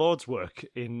done the Lord's work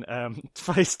in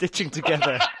by stitching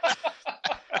together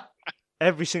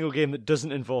every single game that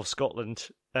doesn't involve Scotland,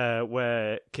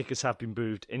 where kickers have been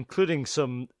booed, including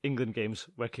some England games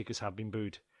where kickers have been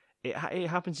booed. It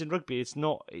happens in rugby. It's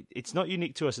not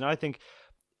unique to us, and I think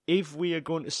if we are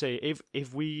going to say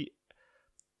if we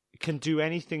can do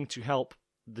anything to help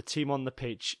the team on the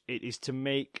pitch, it is to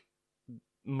make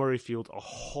Murrayfield a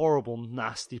horrible,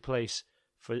 nasty place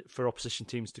for opposition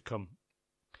teams to come.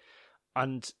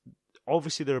 And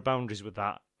obviously there are boundaries with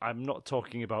that. I'm not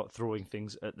talking about throwing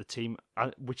things at the team,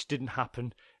 which didn't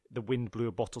happen. The wind blew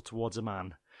a bottle towards a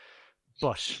man.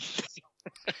 But,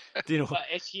 But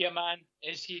is he a man?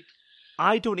 Is he?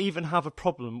 I don't even have a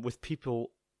problem with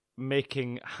people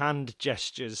making hand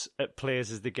gestures at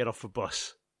players as they get off a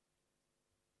bus.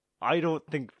 I don't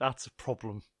think that's a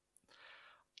problem.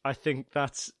 I think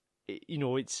that's,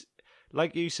 it's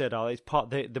like you said, Al, it's part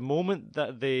the moment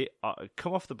that they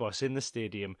come off the bus in the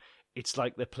stadium, it's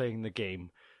like they're playing the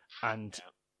game. And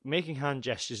making hand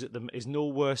gestures at them is no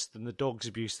worse than the dog's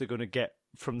abuse they're going to get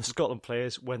from the Scotland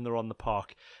players when they're on the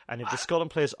park. And if the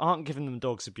Scotland players aren't giving them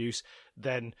dog's abuse,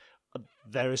 then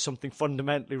there is something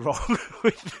fundamentally wrong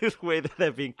with the way that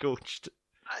they're being coached.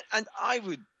 And I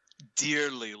would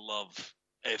dearly love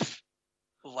if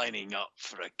lining up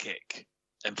for a kick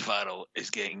and Farrell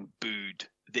is getting booed,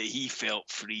 that he felt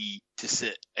free to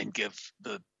sit and give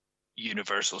the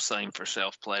universal sign for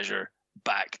self-pleasure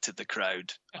back to the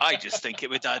crowd. I just think it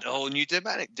would add a whole new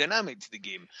dynamic to the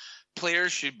game.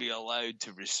 Players should be allowed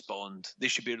to respond. They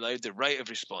should be allowed the right of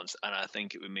response, and I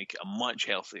think it would make it a much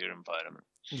healthier environment.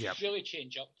 Yeah, really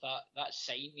change up that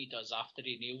sign he does after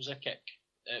he nails a kick.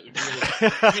 It would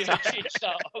really change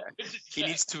that up. He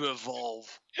needs to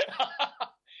evolve.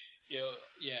 Yeah.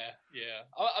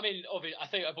 I mean,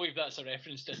 obviously, I believe that's a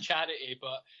reference to charity,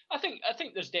 but I think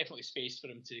there's definitely space for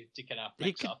him to kind of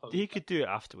mix it up. He could do it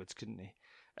afterwards, couldn't he?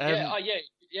 Yeah.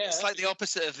 It's like the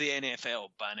opposite of the NFL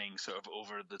banning sort of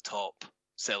over the top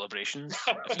celebrations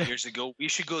a few years ago. We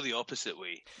should go the opposite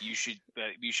way. You should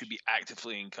be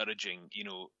actively encouraging,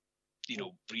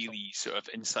 really sort of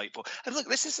insightful. And look,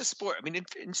 this is a sport. I mean,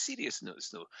 in seriousness,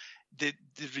 though, the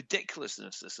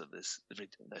ridiculousness of this,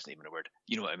 that's not even a word.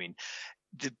 You know what I mean?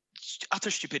 The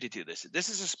utter stupidity of this. This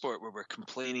is a sport where we're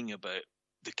complaining about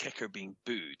the kicker being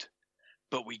booed,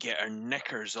 but we get our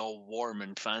knickers all warm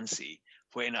and fancy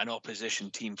when an opposition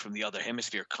team from the other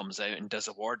hemisphere comes out and does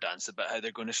a war dance about how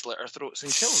they're going to slit our throats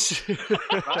and kill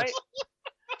them. Right?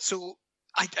 So,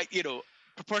 I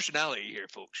proportionality here,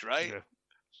 folks, right?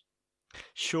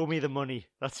 Show me the money.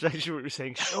 That's actually what we're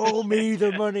saying. Show me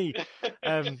the money.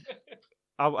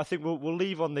 I think we'll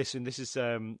leave on this, and this is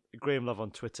Graham Love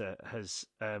on Twitter has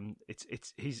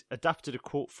he's adapted a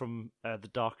quote from The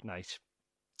Dark Knight,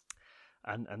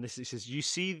 and this, he says, "You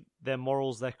see their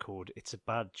morals, their code. It's a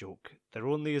bad joke. They're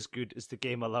only as good as the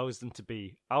game allows them to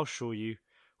be. I'll show you.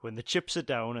 When the chips are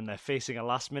down and they're facing a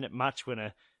last-minute match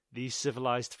winner, these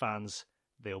civilized fans,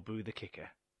 they'll boo the kicker."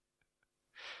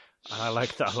 And I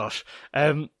like that a lot.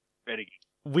 Very good.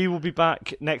 We will be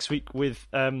back next week with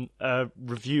a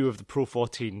review of the Pro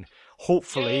 14.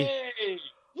 Hopefully,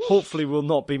 we'll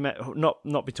not be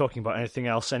talking about anything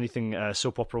else, anything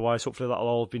soap opera wise. Hopefully, that'll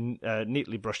all have been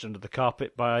neatly brushed under the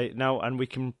carpet by now, and we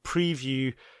can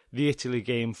preview the Italy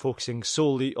game, focusing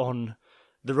solely on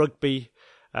the rugby.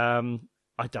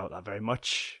 I doubt that very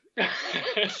much.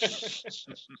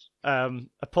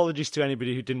 Apologies to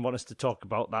anybody who didn't want us to talk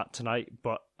about that tonight,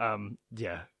 but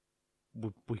yeah,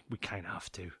 we kind of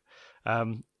have to.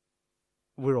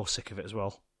 We're all sick of it as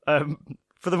well.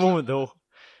 For the moment, though,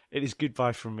 it is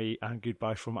goodbye from me and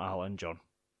goodbye from Al and John.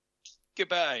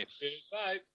 Goodbye. Goodbye.